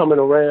he was coming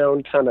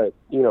around kind of,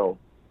 you know,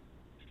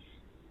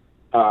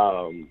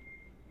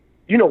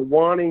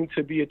 wanting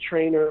to be a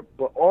trainer,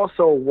 but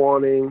also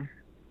wanting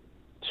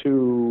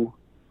to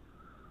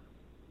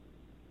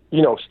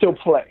still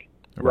play,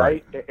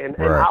 right? And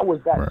I was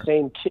that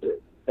same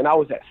kid, and I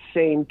was that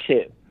same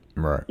kid,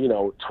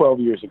 12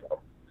 years ago.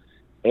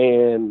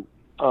 And,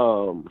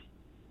 and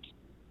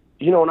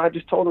I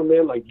just told him,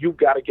 man, like, you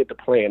got to get the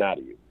playing out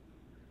of you.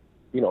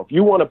 If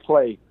you want to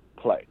play.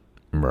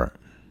 Right.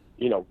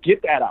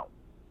 Get that out.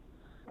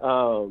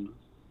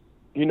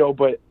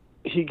 But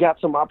he got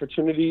some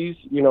opportunities,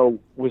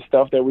 with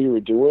stuff that we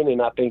were doing.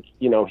 And I think,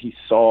 he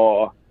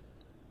saw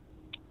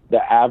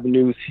the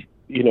avenues,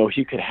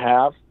 he could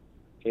have.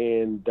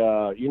 And,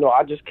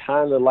 I just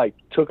kind of like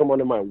took him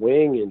under my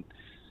wing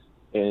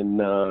and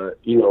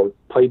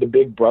played the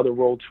big brother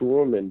role to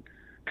him and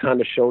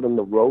kind of showed him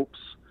the ropes.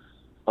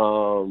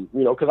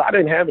 Because I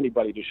didn't have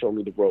anybody to show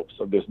me the ropes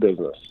of this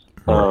business.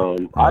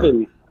 I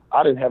didn't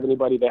have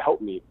anybody to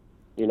help me.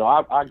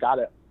 I got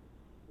it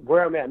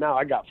where I'm at now.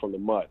 I got from the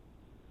mud.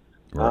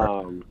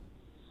 And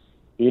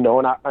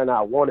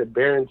I wanted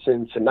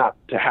Barrington to not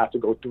to have to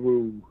go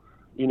through,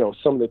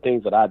 some of the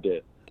things that I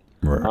did.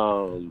 But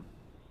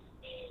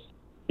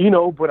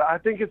I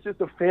think it's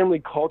just a family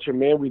culture,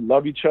 man. We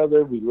love each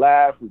other. We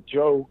laugh. We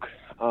joke.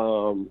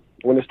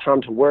 When it's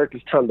time to work,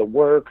 it's time to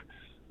work.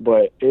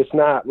 But it's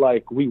not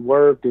like we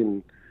work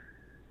and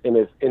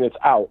it's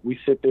out. We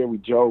sit there, we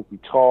joke, we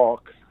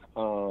talk.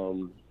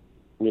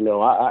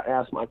 I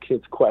ask my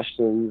kids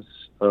questions.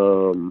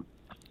 I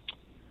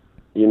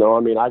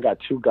got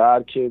 2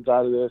 god kids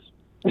out of this,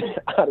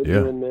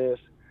 doing this.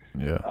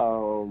 Yeah.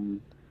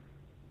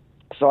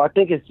 So I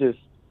think it's just,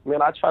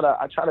 man, I try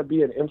to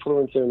be an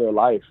influencer in their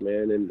life,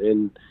 man,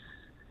 and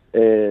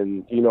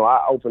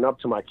I open up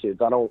to my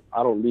kids. I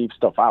don't leave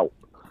stuff out.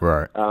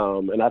 Right.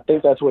 And I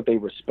think that's what they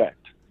respect.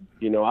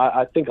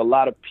 I think a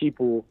lot of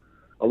people,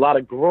 a lot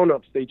of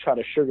grown-ups, they try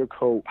to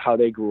sugarcoat how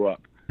they grew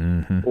up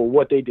or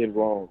what they did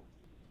wrong.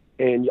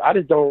 And I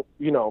just don't,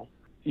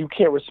 you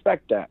can't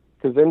respect that,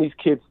 because then these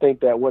kids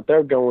think that what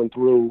they're going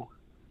through,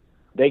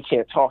 they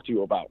can't talk to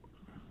you about.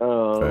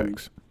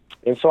 Thanks.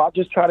 And so I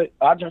just try to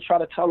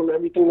tell them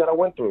everything that I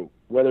went through,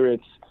 whether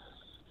it's,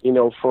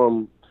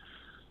 from,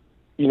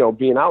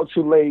 being out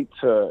too late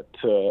to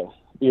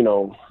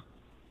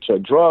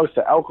drugs,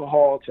 to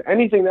alcohol, to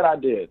anything that I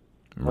did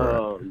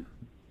in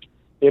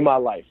my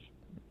life.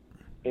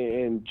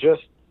 And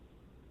just,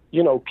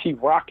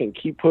 keep rocking,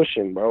 keep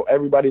pushing, bro.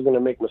 Everybody's going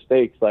to make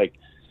mistakes, but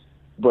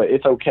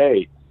it's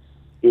okay.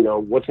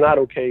 What's not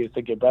okay is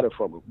to get better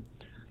from them.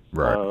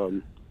 Right.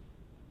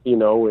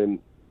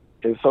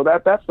 And so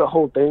that's the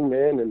whole thing,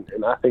 man.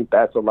 And I think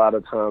that's a lot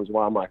of times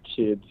why my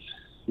kids,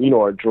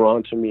 are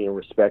drawn to me and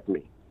respect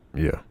me.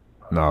 Yeah,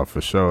 no,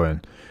 for sure.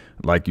 And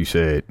like you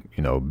said,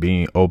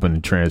 being open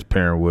and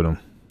transparent with them,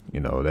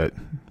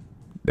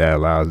 that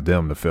allows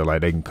them to feel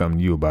like they can come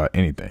to you about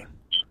anything.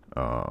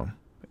 And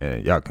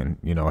y'all can,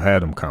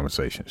 have them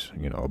conversations,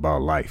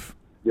 about life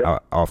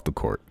off the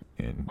court.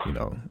 And,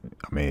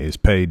 it's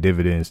paid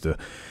dividends to,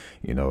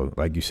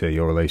 like you said,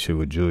 your relationship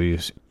with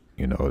Julius.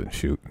 You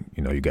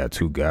got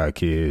 2 god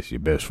kids, your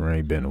best friend,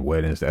 you've been to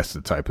weddings. That's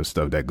the type of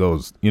stuff that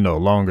goes,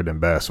 longer than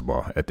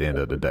basketball at the end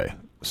of the day.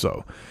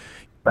 So,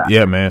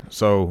 yeah, man.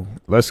 So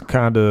let's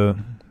kind of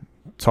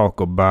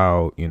talk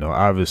about,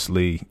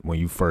 obviously when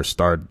you first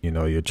started,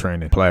 your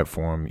training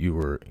platform, you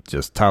were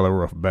just Tyler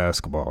Relph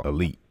Basketball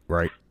Elite,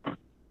 right?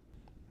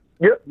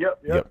 Yep.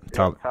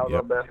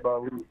 Tyler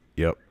Basketball Elite.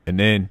 Yep. And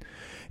then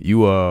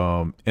you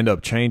end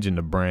up changing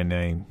the brand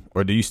name,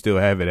 or do you still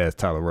have it as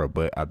Tyler Relph?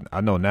 But I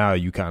know now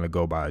you kind of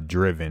go by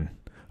Driven,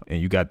 and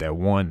you got that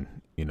one,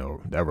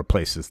 that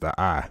replaces the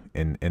I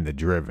in the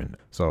Driven.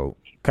 So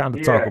kind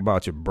of talk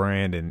about your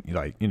brand and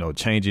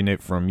changing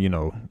it from,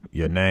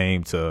 your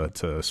name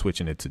to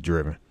switching it to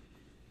Driven.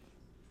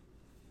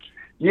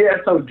 Yeah,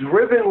 so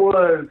Driven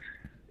was,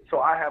 so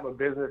I have a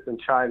business in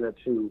China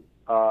too.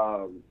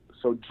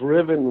 So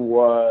Driven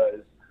was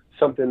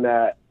something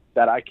that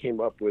I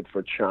came up with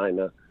for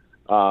China.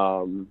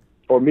 Or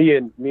me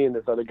and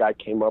this other guy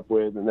came up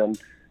with, and then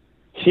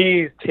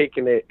he's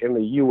taken it in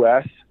the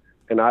U.S.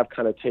 and I've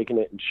kind of taken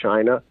it in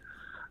China.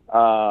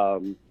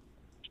 But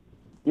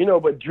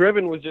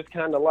Driven was just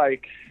kind of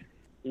like,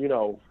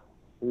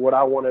 what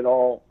I wanted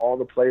all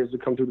the players to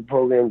come through the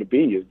program to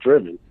be is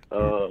driven.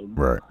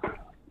 Right.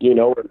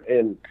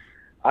 And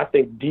I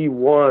think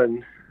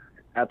D1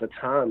 at the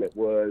time it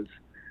was,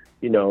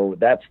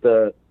 that's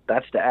the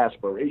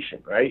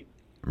aspiration, right?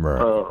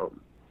 Right.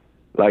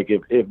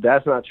 If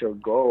that's not your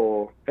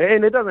goal,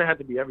 and it doesn't have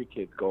to be every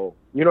kid's goal,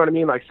 you know what I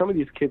mean? Like some of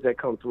these kids that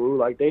come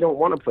through, they don't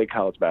want to play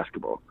college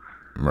basketball.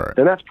 Right.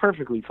 Then that's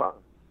perfectly fine.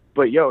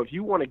 But if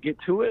you want to get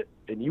to it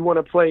and you want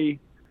to play,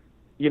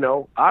 I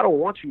don't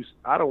want you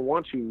to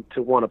want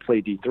to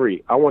play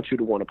D3. I want you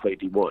to want to play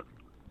D1.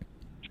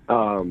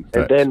 And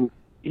then,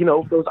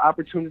 if those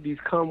opportunities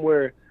come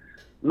where,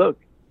 look,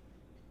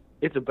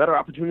 it's a better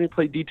opportunity to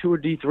play D2 or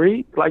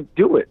D3,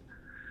 do it.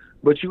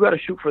 But you got to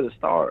shoot for the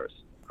stars.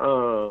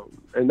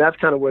 And that's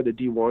kind of where the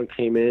D1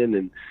 came in.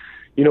 And,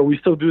 we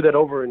still do that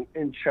over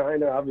in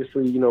China,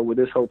 obviously, with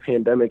this whole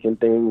pandemic and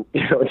thing,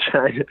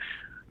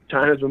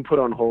 China's been put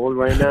on hold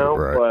right now.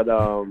 Right.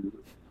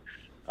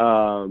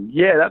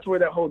 yeah, that's where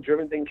that whole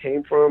driven thing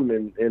came from.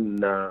 And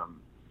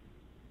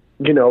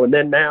you know, and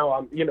then now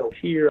I'm, you know,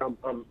 here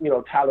I'm you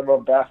know, Tyler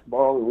Relph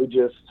basketball,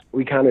 and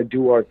we kind of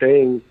do our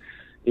thing,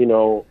 you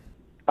know,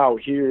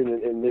 out here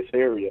in this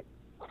area.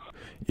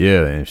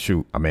 Yeah, and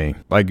shoot, I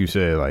mean, like you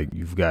said, like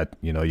you've got,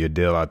 you know, your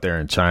deal out there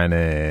in China,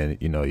 and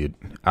you know, you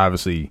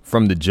obviously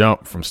from the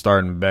jump, from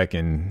starting back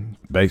in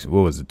basically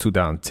what was it,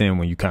 2010,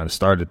 when you kind of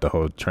started the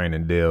whole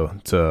training deal,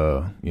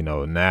 to, you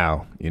know,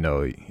 now, you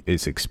know,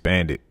 it's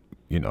expanded,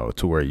 you know,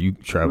 to where you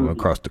traveling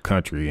across the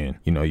country, and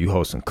you know, you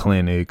hosting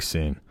clinics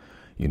and,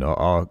 you know,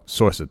 all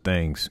sorts of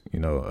things, you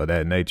know, of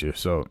that nature.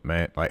 So,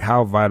 man, like,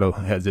 how vital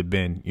has it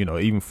been, you know,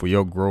 even for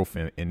your growth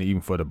and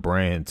even for the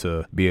brand,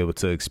 to be able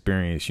to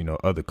experience, you know,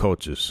 other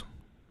cultures?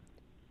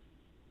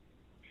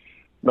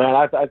 Man,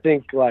 I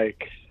think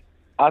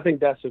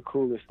that's the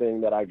coolest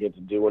thing that I get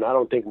to do. And I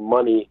don't think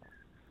money,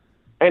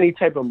 any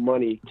type of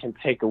money, can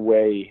take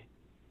away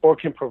or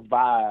can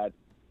provide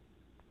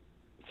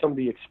some of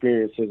the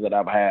experiences that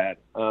I've had.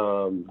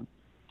 You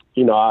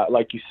know,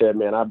 like you said,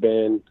 man, I've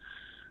been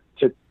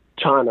to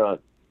China,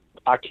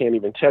 I can't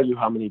even tell you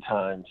how many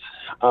times.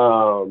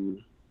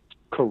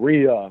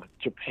 Korea,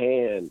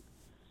 Japan,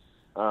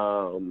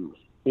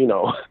 you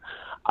know,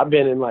 I've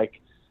been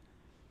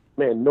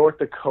in North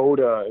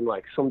Dakota, in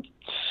like some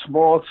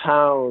small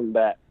town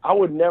that I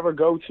would never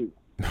go to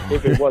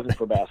if it wasn't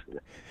for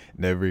basketball.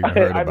 Never even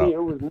heard about. I mean,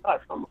 it was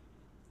nuts.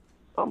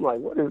 I'm like,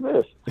 what is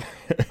this?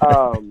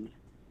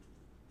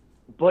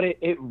 But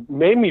it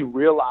made me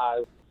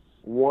realize,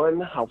 one,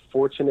 how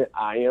fortunate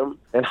I am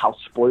and how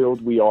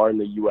spoiled we are in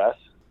the U.S.,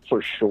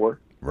 for sure.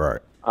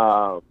 Right.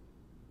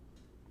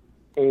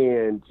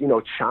 And, you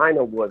know,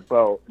 China was,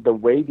 bro, the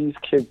way these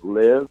kids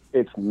live,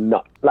 it's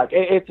nuts. Like,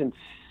 it's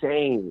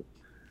insane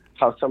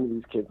how some of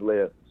these kids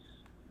live.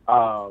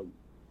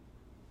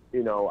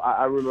 You know,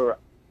 I remember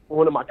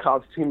one of my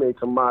college teammates,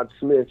 Ahmad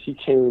Smith, he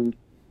came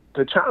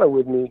to China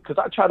with me because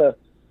I try to,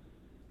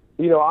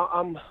 you know,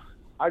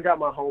 I got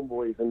my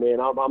homeboys, and man,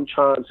 I'm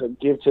trying to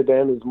give to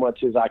them as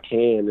much as I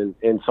can,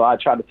 and so I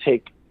try to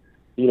take,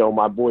 you know,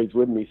 my boys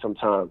with me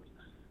sometimes.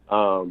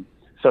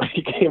 So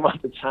he came out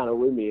to China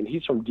with me, and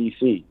he's from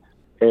D.C.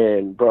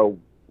 And bro,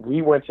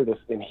 we went to this,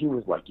 and he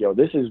was like, "Yo,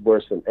 this is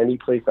worse than any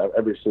place I've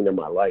ever seen in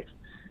my life."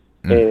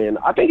 And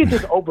I think it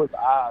just opens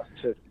eyes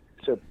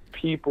to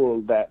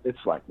people that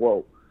it's like,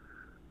 whoa,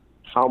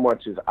 how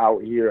much is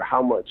out here?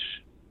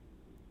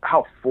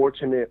 How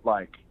fortunate,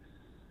 like,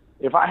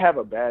 if I have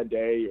a bad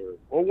day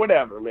or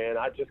whatever, man,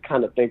 I just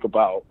kind of think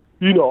about,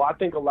 you know, I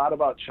think a lot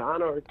about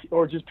China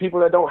or just people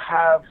that don't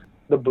have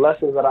the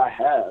blessings that I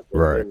have.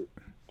 Right. And,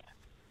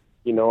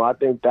 you know, I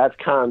think that's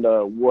kind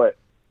of what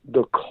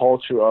the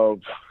culture of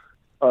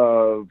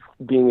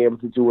being able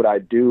to do what I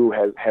do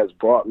has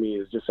brought me,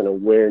 is just an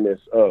awareness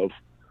of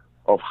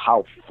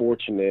how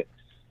fortunate,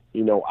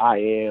 you know, I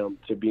am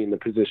to be in the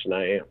position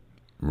I am.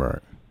 Right.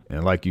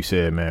 And like you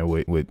said, man,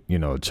 with you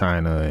know,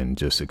 China and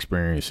just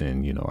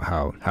experiencing, you know,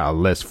 how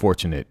less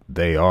fortunate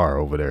they are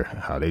over there,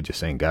 how they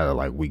just ain't got it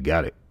like we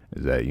got it,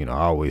 is that, you know,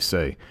 I always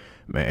say,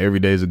 man, every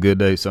day is a good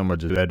day. Some are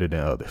just better than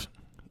others.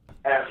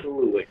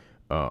 Absolutely.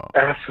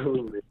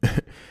 Absolutely.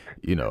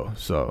 You know,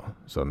 so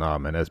nah,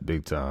 man, that's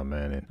big time,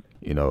 man. And,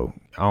 you know,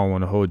 I don't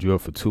want to hold you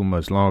up for too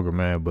much longer,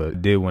 man, but I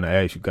did want to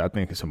ask you, 'cause I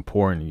think it's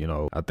important, you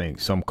know, I think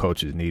some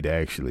coaches need to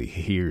actually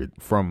hear it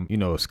from, you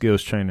know, a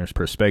skills trainer's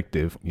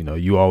perspective. You know,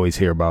 you always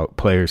hear about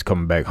players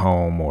coming back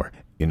home, or,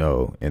 you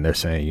know, and they're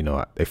saying, you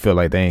know, they feel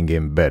like they ain't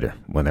getting better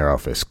when they're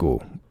off at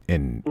school.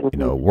 In, you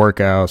know,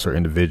 workouts or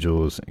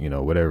individuals, you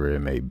know, whatever it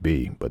may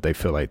be, but they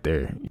feel like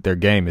their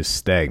game is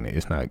stagnant.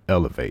 It's not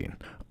elevating.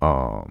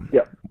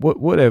 Yeah.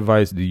 What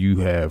advice do you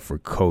have for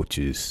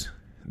coaches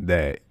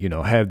that, you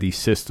know, have these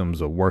systems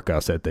of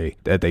workouts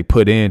that they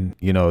put in,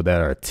 you know,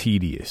 that are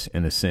tedious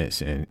in a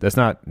sense, and that's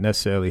not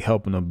necessarily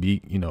helping them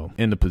be, you know,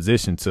 in the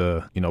position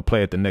to, you know,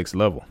 play at the next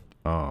level?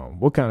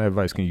 What kind of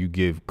advice can you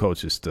give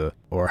coaches to,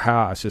 or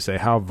how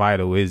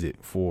vital is it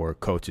for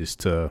coaches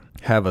to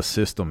have a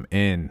system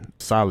in,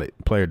 solid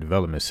player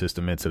development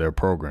system into their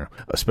program,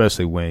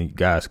 especially when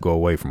guys go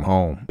away from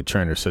home with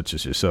trainers such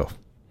as yourself?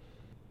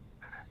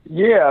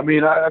 Yeah, I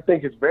mean, I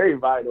think it's very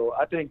vital.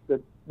 I think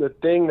that the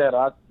thing that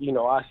I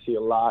see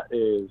a lot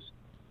is,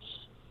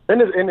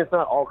 and it's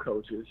not all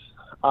coaches,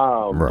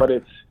 right. but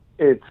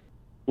it's,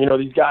 you know,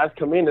 these guys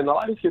come in, and a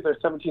lot of these kids are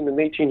 17 and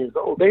 18 years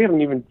old. They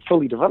haven't even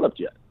fully developed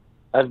yet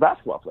as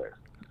basketball players.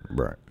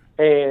 Right.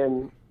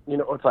 And, you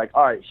know, it's like,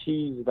 all right,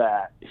 he's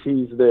that,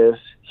 he's this,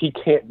 he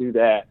can't do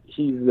that,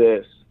 he's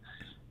this.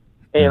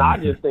 And I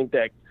just think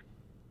that,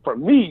 for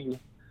me,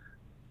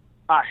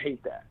 I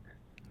hate that.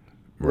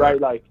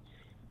 Right? Like,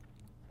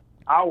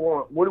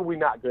 what are we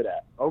not good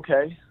at?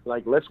 Okay,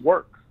 like, let's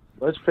work.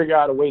 Let's figure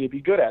out a way to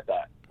be good at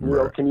that. You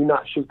know, can you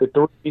not shoot the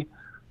three?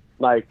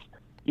 Like,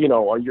 you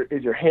know,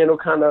 is your handle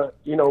kind of,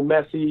 you know,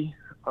 messy?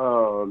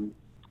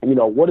 You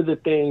know, what are the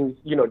things,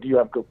 you know, do you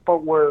have good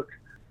footwork?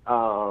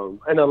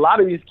 And a lot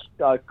of these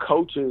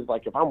coaches,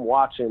 like, if I'm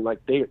watching, like,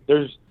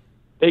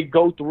 they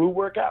go through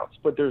workouts,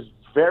 but there's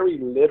very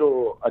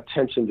little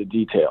attention to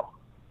detail.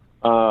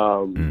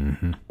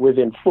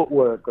 within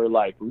footwork or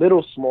like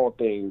little small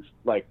things.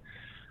 Like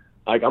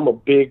I'm a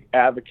big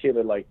advocate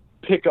of like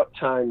pickup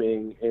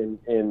timing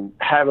and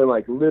having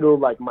like little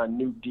like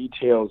minute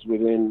details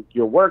within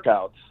your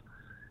workouts.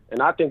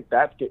 And I think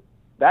that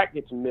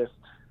gets missed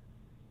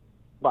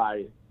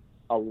by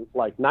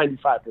like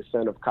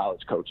 95% of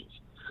college coaches.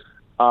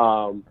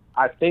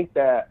 I think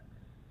that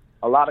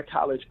a lot of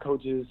college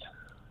coaches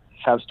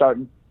have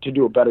started to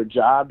do a better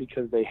job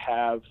because they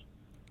have,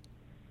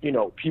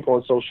 people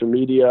on social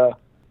media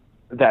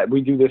that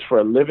we do this for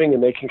a living,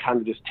 and they can kind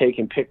of just take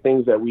and pick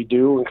things that we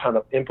do and kind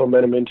of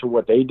implement them into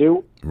what they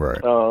do.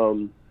 Right.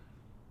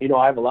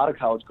 I have a lot of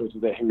college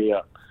coaches that hit me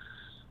up.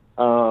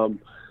 But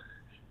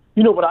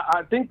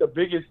I think the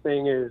biggest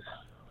thing is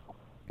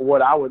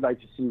what I would like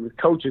to see with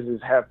coaches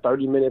is have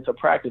 30 minutes of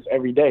practice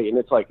every day. And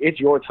it's like, it's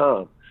your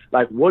time.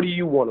 Like, what do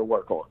you want to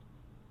work on?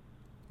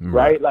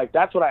 Right? Like,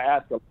 that's what I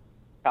ask the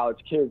college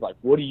kids. Like,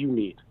 what do you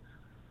need?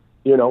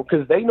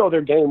 Because they know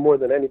their game more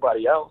than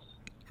anybody else.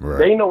 Right.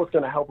 They know what's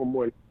going to help them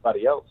more than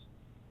anybody else.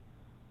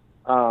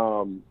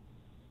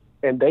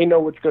 And they know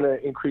what's going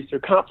to increase their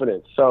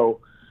confidence. So,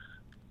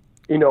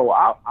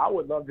 I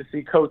would love to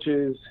see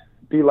coaches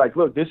be like,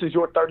 look, this is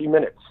your 30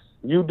 minutes.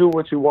 You do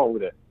what you want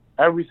with it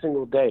every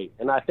single day.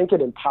 And I think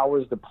it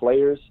empowers the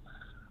players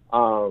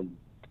to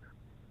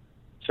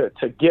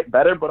get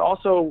better, but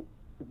also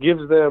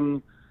gives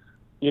them,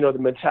 the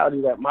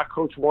mentality that my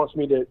coach wants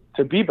me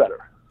to be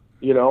better,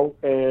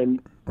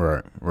 and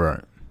right.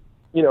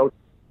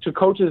 To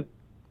coaches,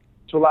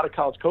 to a lot of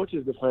college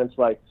coaches' defense,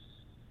 like,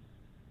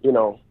 you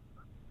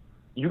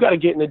got to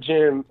get in the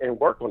gym and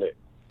work on it.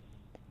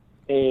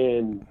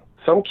 And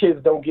some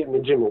kids don't get in the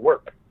gym and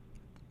work.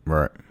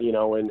 Right.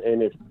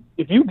 And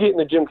if you get in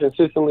the gym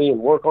consistently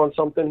and work on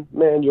something,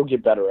 man, you'll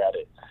get better at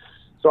it.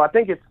 So I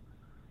think it's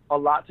a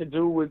lot to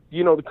do with,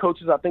 the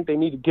coaches. I think they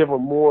need to give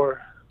them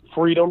more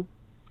freedom.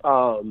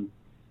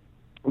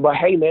 But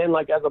hey, man,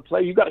 like as a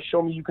player, you got to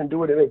show me you can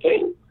do it in a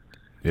game.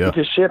 Yeah.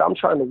 Because shit, I'm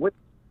trying to win.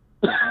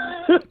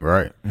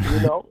 Right.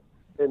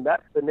 And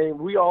that's the name.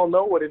 We all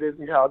know what it is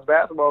in college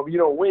basketball. If you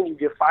don't win, you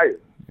get fired.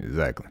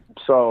 Exactly.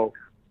 So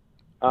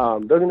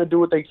they're going to do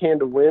what they can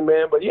to win,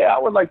 man. But yeah, I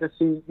would like to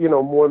see,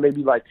 more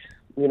maybe like,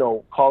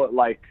 call it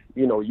like,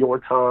 your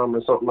time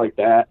or something like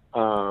that,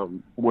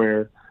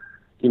 where,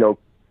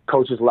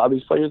 coaches allow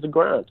these players to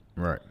grind.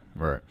 Right.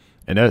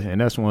 And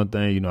that's one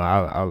thing,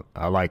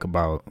 I like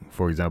about,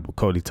 for example,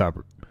 Cody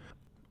Topper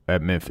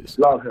at Memphis.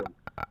 Love him.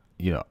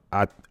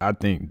 I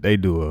think they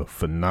do a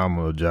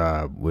phenomenal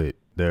job with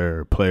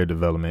their player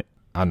development.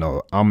 I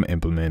know I'm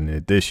implementing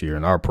it this year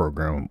in our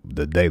program,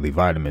 the daily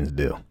vitamins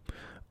deal.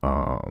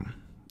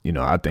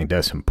 I think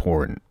that's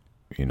important,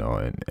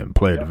 and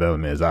player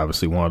development is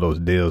obviously one of those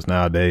deals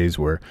nowadays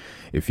where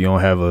if you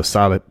don't have a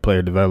solid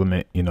player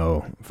development,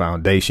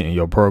 foundation in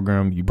your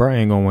program, you probably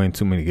ain't going to win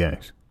too many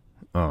games.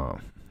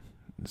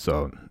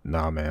 So,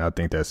 man, I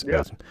think that's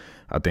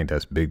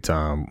big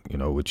time,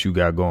 what you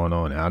got going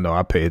on. And I know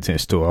I pay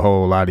attention to a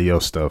whole lot of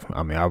your stuff.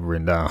 I mean, I've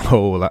written down a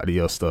whole lot of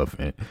your stuff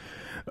and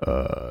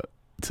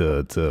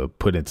to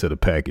put into the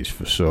package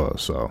for sure.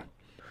 So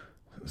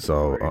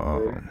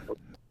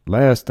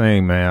last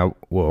thing, man,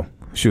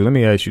 let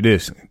me ask you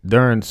this.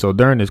 During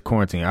this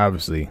quarantine,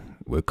 obviously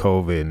with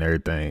COVID and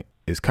everything,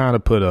 it's kind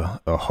of put a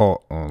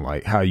halt on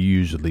like how you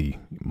usually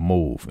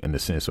move in the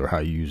sense, or how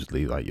you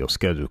usually like your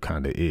schedule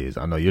kind of is.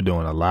 I know you're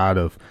doing a lot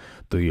of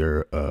through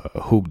your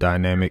Hoop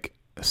Dynamic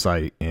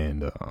site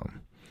and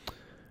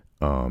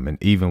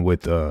even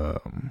with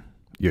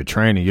your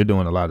training, you're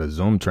doing a lot of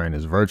Zoom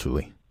trainings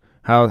virtually.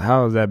 How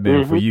has that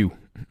been for you?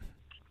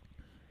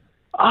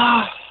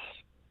 I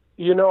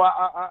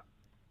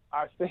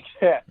think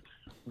that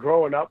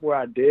growing up where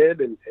I did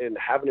and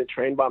having to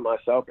train by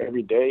myself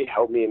every day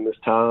helped me in this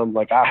time.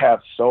 Like I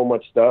have so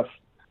much stuff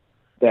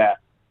that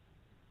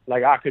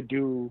like I could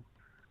do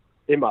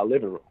in my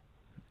living room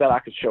that I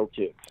could show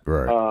kids.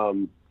 Right.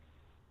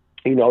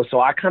 So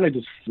I kind of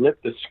just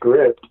flipped the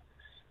script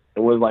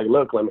and was like,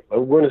 look, we're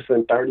going to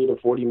spend 30 to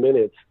 40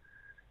 minutes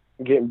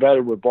getting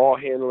better with ball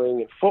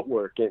handling and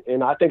footwork.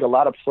 And I think a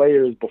lot of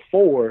players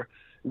before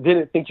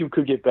didn't think you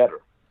could get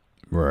better.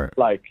 Right.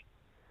 Like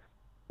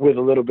with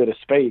a little bit of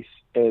space.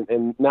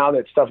 And now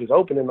that stuff is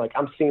opening, like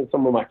I'm seeing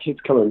some of my kids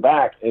coming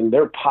back and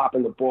they're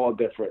popping the ball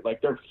different.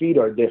 Like their feet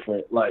are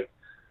different. Like,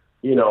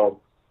 I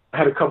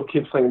had a couple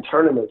kids playing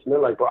tournaments and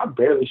they're like, bro, I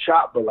barely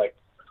shot, but like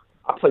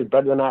I played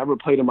better than I ever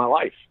played in my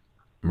life.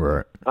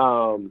 Right.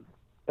 And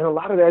a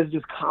lot of that is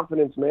just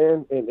confidence,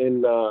 man.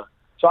 And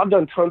so I've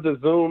done tons of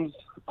Zooms.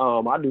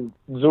 I do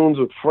Zooms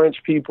with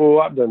French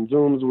people. I've done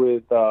Zooms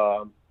with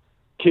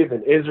kids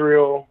in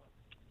Israel.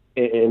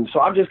 And so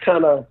I've just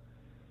kind of,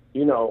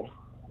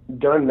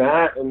 done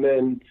that. And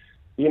then,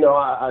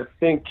 I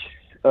think,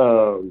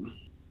 for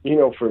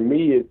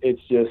me,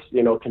 it's just,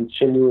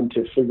 continuing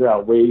to figure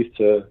out ways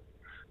to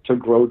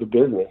grow the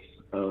business.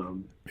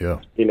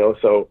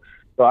 So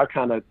I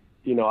kind of,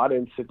 I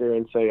didn't sit there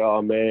and say,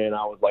 oh man,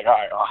 I was like, all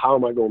right, how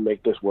am I going to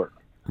make this work?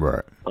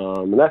 Right.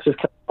 And that's just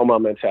kind of how my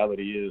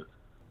mentality is.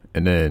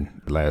 And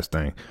then the last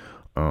thing,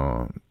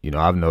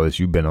 I've noticed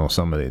you've been on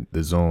some of the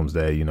Zooms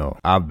that,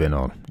 I've been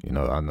on.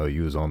 I know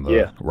you was on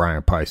the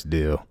Ryan Price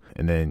deal.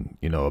 And then,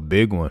 a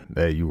big one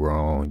that you were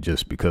on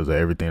just because of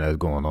everything that's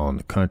going on in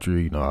the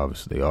country,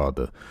 obviously all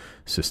the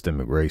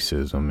systemic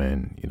racism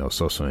and,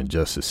 social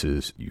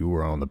injustices. You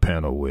were on the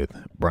panel with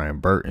Brian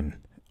Burton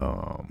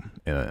and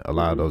a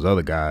lot of those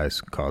other guys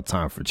called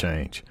Time for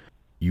Change.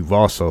 You've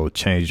also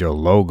changed your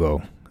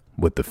logo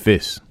with the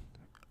fist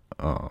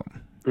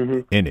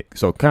in it.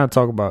 So kind of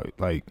talk about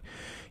like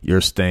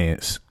your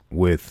stance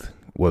with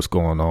what's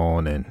going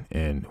on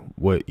and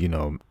what,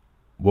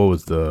 what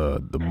was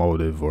the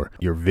motive or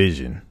your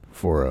vision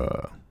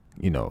for,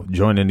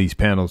 joining these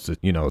panels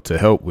to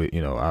help with,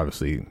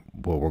 obviously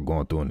what we're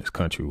going through in this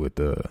country with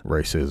the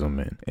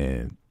racism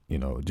and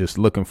just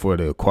looking for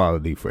the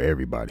equality for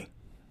everybody.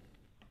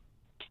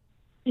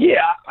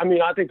 Yeah, I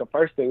mean, I think the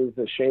first thing is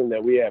a shame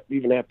that we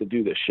even have to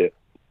do this shit,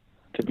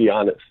 to be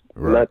honest.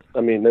 Right.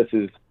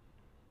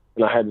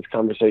 And I had this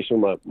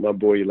conversation with my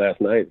boy last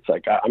night. It's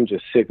like, I'm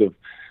just sick of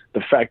the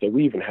fact that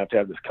we even have to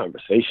have this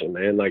conversation,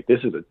 man. Like,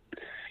 it's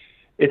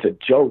a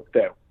joke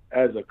that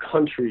as a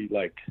country,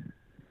 like,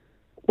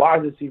 why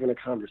is this even a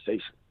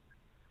conversation?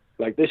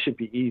 Like, this should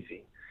be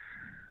easy.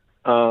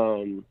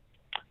 But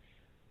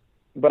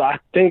I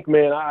think,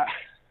 man, I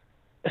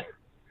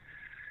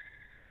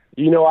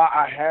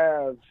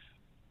have,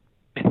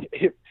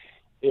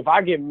 if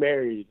I get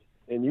married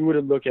and you were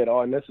to look at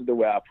all, and this is the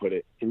way I put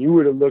it, and you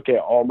were to look at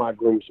all my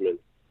groomsmen,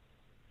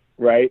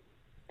 right?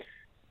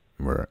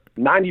 Right.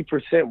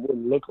 90%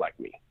 wouldn't look like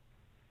me.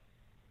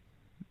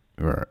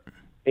 Right.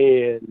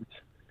 And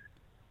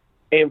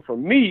for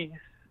me,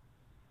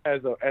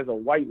 as a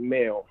white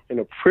male and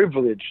a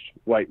privileged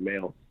white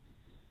male,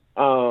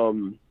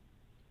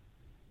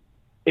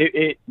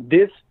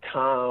 this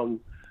time,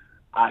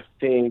 I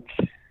think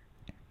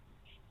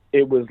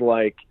it was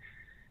like,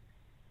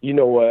 you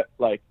know what,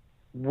 like,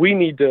 we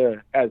need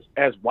to, as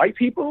white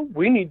people,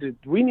 we need to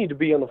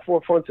be on the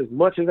forefront as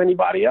much as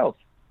anybody else.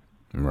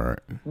 Right.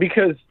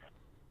 Because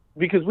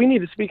we need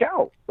to speak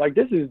out. Like,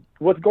 this is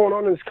what's going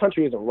on in this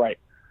country isn't right.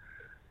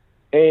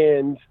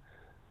 And,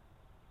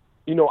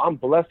 I'm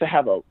blessed to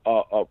have a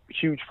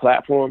huge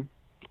platform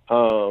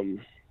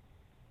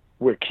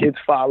where kids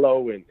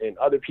follow and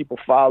other people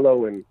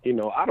follow. And,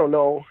 I don't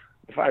know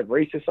if I have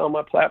racists on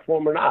my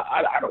platform or not.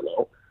 I don't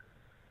know.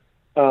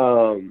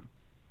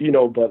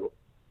 But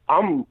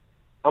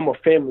I'm a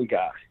family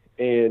guy.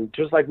 And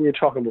just like we were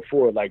talking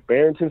before, like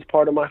Barrington's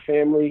part of my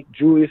family,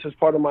 Julius is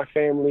part of my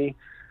family.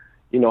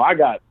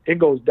 It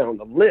goes down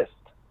the list.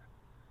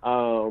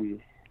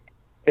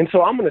 And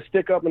so I'm going to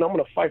stick up and I'm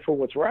going to fight for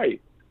what's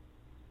right.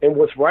 And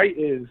what's right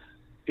is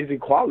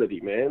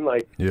equality, man.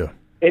 Like, yeah.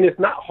 And it's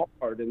not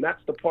hard. And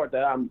that's the part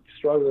that I'm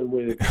struggling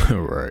with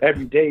right.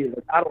 every day.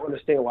 Like, I don't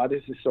understand why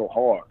this is so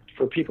hard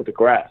for people to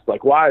grasp.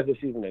 Like, why is this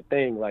even a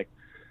thing? Like,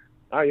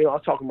 I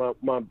was talking to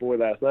my boy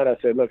last night. I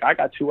said, look, I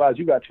got 2 eyes.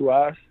 You got 2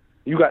 eyes.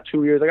 You got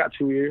 2 ears. I got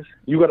 2 ears.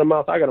 You got a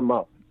mouth. I got a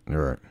mouth.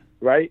 Right.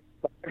 Right?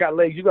 I got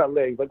legs. You got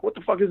legs. Like, what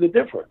the fuck is the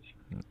difference?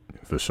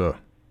 For sure.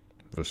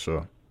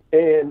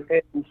 And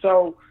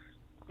so,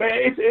 man,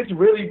 it's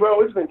really,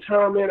 bro, it's been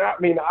time, man.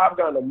 I've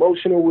gotten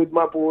emotional with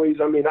my boys.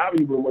 I've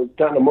even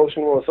gotten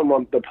emotional on some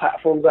of the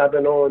platforms I've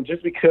been on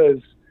just because,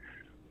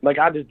 like,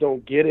 I just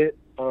don't get it.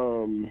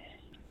 But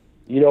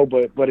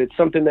it's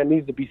something that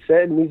needs to be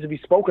said and needs to be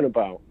spoken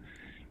about.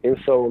 And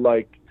so,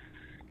 like,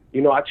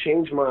 I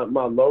changed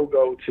my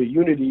logo to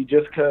Unity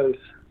just because,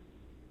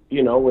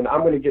 when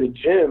I'm going to get a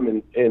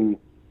gym and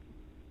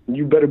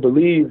you better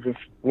believe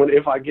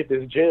if I get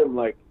this gym,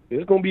 like,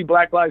 there's going to be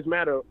Black Lives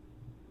Matter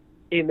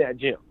in that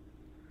gym.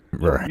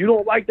 Right. You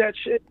don't like that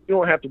shit, you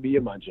don't have to be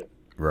in my gym.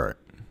 Right.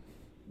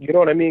 You know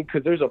what I mean?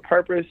 Because there's a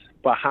purpose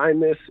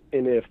behind this.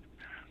 And if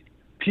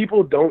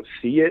people don't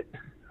see it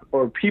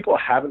or people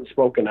haven't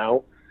spoken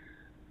out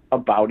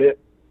about it,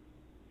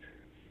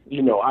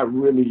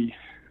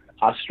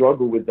 I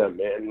struggle with them,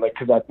 man. Like,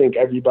 because I think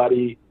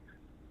everybody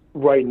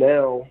right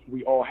now,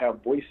 we all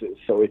have voices.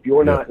 So if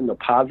you're not in the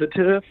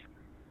positive,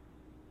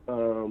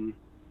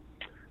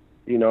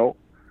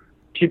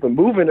 keep it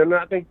moving. And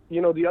I think,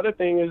 the other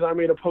thing is I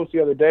made a post the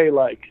other day,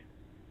 like,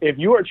 if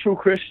you're a true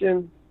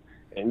Christian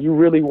and you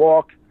really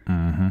walk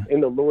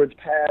in the Lord's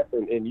path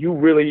and you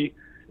really,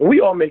 and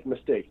we all make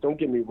mistakes, don't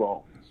get me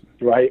wrong,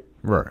 right?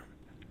 Right.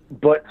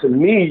 But to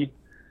me,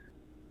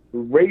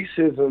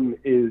 racism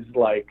is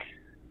like,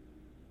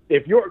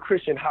 if you're a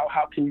Christian,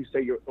 how can you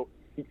say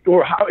if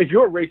you're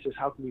a racist,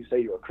 how can you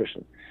say you're a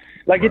Christian?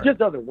 Like, It just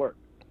doesn't work.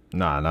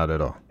 Nah, not at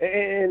all.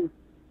 And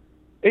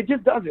it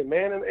just doesn't,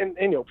 man.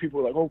 And people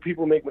are like, oh,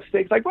 people make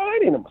mistakes. Like, bro,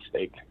 that ain't a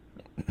mistake.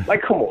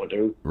 Like, come on,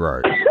 dude.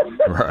 Right.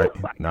 Right.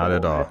 Not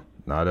at all.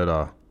 Not at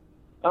all.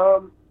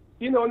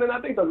 And then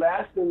I think the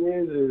last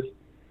thing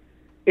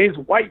is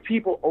white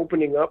people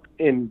opening up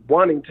and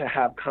wanting to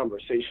have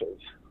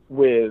conversations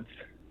with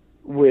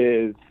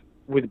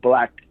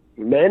Black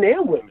men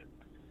and women.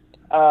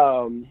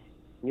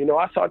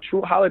 I saw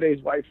True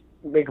Holiday's wife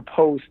make a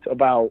post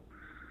about,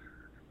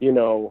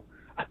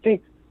 I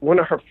think one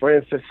of her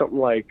friends said something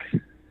like,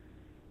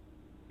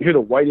 you're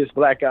the whitest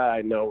black guy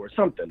I know or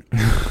something.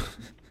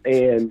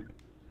 and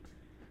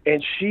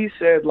she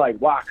said, like,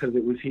 why?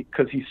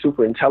 Because he's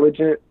super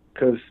intelligent,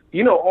 because,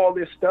 you know, all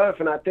this stuff.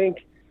 And I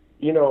think,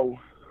 you know,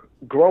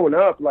 growing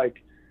up,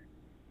 like,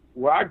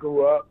 where I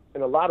grew up,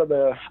 and a lot of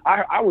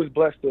I was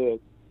blessed to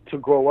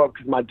grow up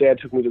because my dad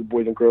took me to the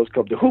Boys and Girls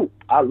Club to hoop.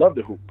 I love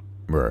to hoop.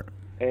 Right.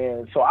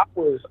 And so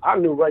I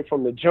knew right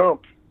from the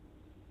jump,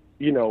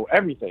 you know,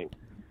 everything.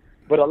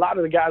 But a lot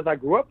of the guys I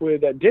grew up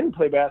with that didn't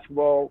play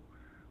basketball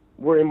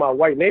were in my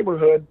white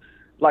neighborhood.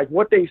 Like,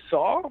 what they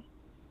saw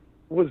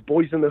was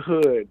Boys in the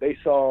Hood. They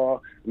saw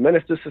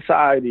Menace to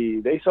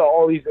Society. They saw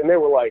all these, and they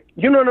were like,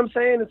 you know what I'm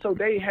saying? And so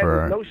they had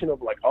this notion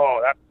of like,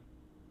 oh,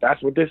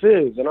 that's what this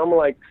is. And I'm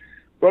like,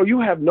 bro,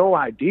 you have no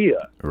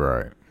idea.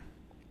 Right.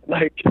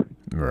 Like,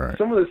 right.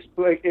 Some of this,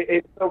 like,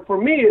 so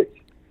for me,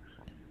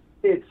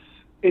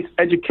 it's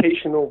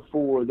educational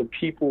for the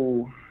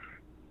people,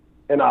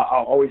 and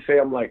I'll always say,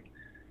 I'm like,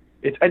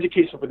 it's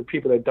educational for the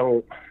people that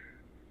don't,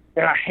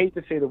 and I hate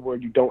to say the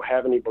word, you don't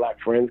have any black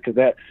friends, because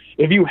that,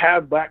 if you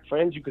have black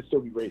friends, you could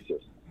still be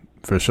racist.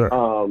 For sure.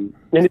 And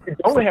if you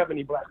don't have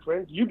any black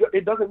friends,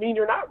 it doesn't mean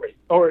you're not racist,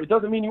 or it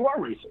doesn't mean you are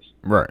racist.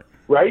 Right.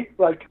 Right?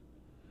 Like,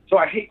 so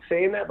I hate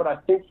saying that, but I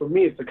think for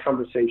me, it's a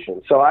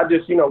conversation. So I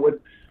just, you know,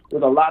 with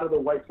a lot of the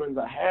white friends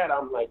I had,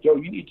 I'm like, yo,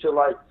 you need to,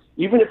 like,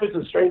 even if it's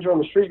a stranger on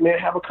the street, man,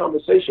 have a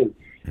conversation.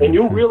 And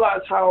you'll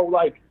realize how,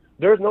 like,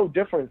 there's no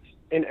difference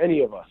in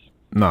any of us.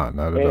 No,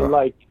 not at all. And,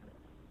 like,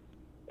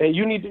 and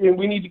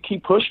we need to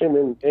keep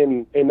pushing,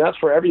 and that's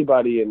for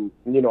everybody. And,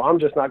 you know, I'm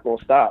just not going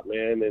to stop,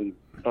 man.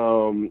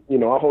 And, you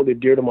know, I hold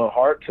it dear to my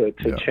heart to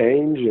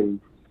change.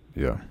 And,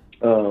 you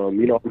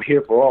know, I'm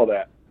here for all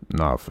that.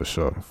 No, for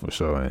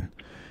sure.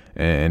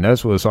 And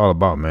that's what it's all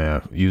about,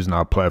 man. Using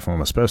our platform,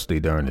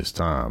 especially during this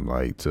time,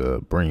 like,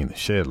 to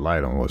shed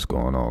light on what's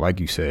going on. Like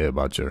you said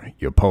about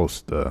your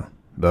post the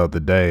other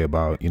day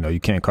about, you know, you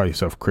can't call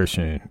yourself a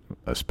Christian,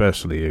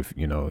 especially if,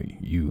 you know,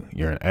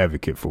 you're an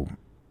advocate for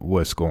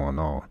what's going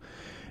on.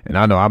 And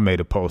I know I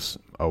made a post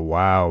a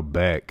while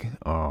back.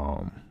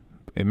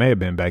 It may have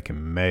been back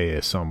in May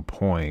at some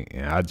point,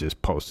 and I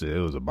just posted, it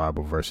was a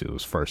Bible verse. It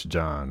was 1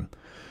 John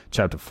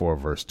chapter 4,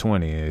 verse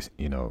 20 is,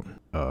 you know,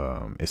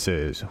 it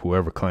says,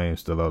 whoever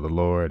claims to love the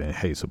Lord and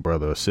hates a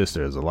brother or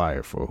sister is a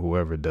liar, for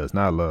whoever does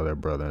not love their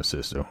brother and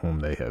sister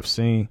whom they have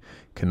seen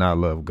cannot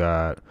love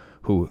God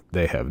who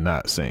they have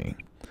not seen.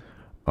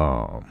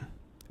 And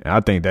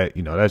I think that,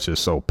 you know, that's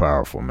just so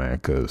powerful, man,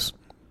 because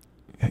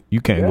you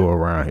can't go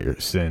around here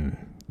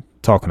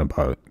talking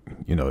about,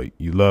 you know,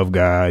 you love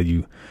God,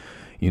 you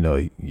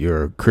know,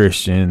 you're a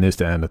Christian, this,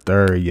 that, and the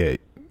third, yet,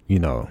 you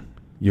know,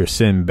 you're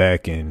sitting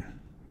back and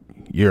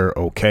you're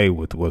okay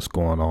with what's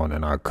going on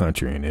in our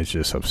country, and it's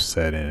just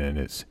upsetting,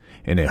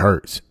 and it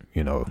hurts,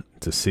 you know,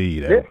 to see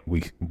that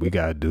we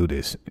gotta do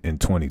this in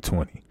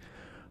 2020.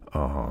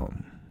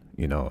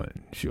 You know,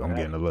 I'm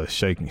getting a little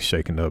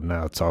shaken up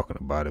now talking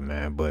about it,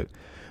 man. But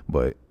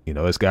you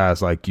know, it's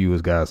guys like you,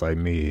 it's guys like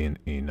me, and,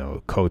 you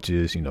know,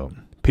 coaches, you know,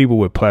 people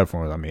with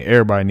platforms. I mean,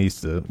 everybody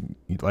needs to,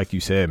 like you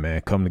said, man,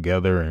 come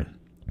together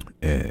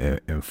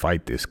and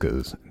fight this,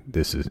 because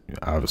this is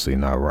obviously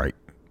not right.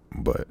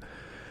 But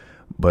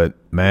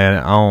man,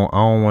 I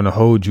don't want to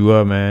hold you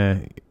up,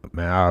 man.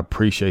 Man, I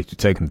appreciate you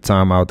taking the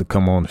time out to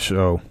come on the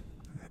show.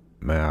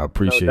 Man, I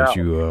appreciate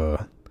you,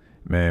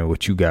 man,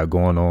 what you got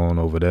going on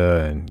over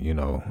there. And, you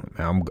know,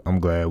 man,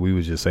 I'm glad we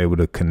was just able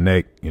to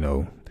connect, you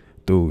know,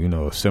 through, you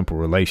know, a simple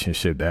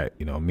relationship that,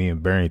 you know, me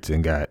and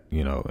Barrington got,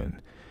 you know,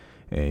 and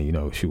you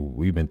know,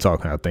 we've been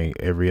talking, I think,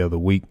 every other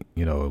week,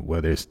 you know,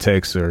 whether it's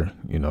text or,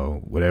 you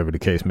know, whatever the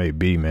case may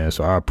be, man.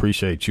 So I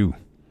appreciate you.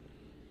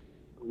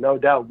 No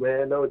doubt,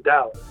 man. No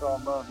doubt. It's all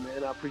love,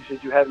 man. I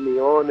appreciate you having me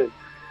on. And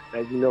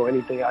as you know,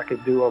 anything I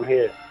could do, I'm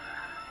here.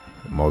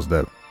 Most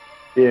definitely.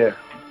 Yeah.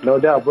 No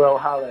doubt, bro.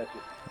 Holla at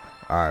you.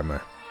 All right,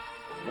 man.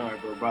 All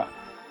right, bro. Bye.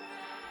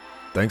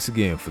 Thanks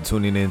again for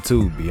tuning in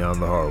to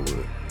Beyond the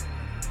Hardwood.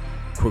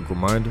 Quick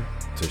reminder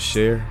to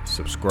share,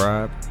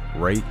 subscribe,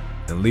 rate,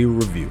 and leave a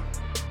review.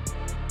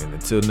 And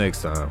until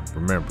next time,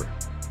 remember,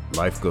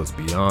 life goes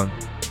beyond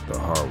the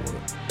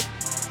hardwood.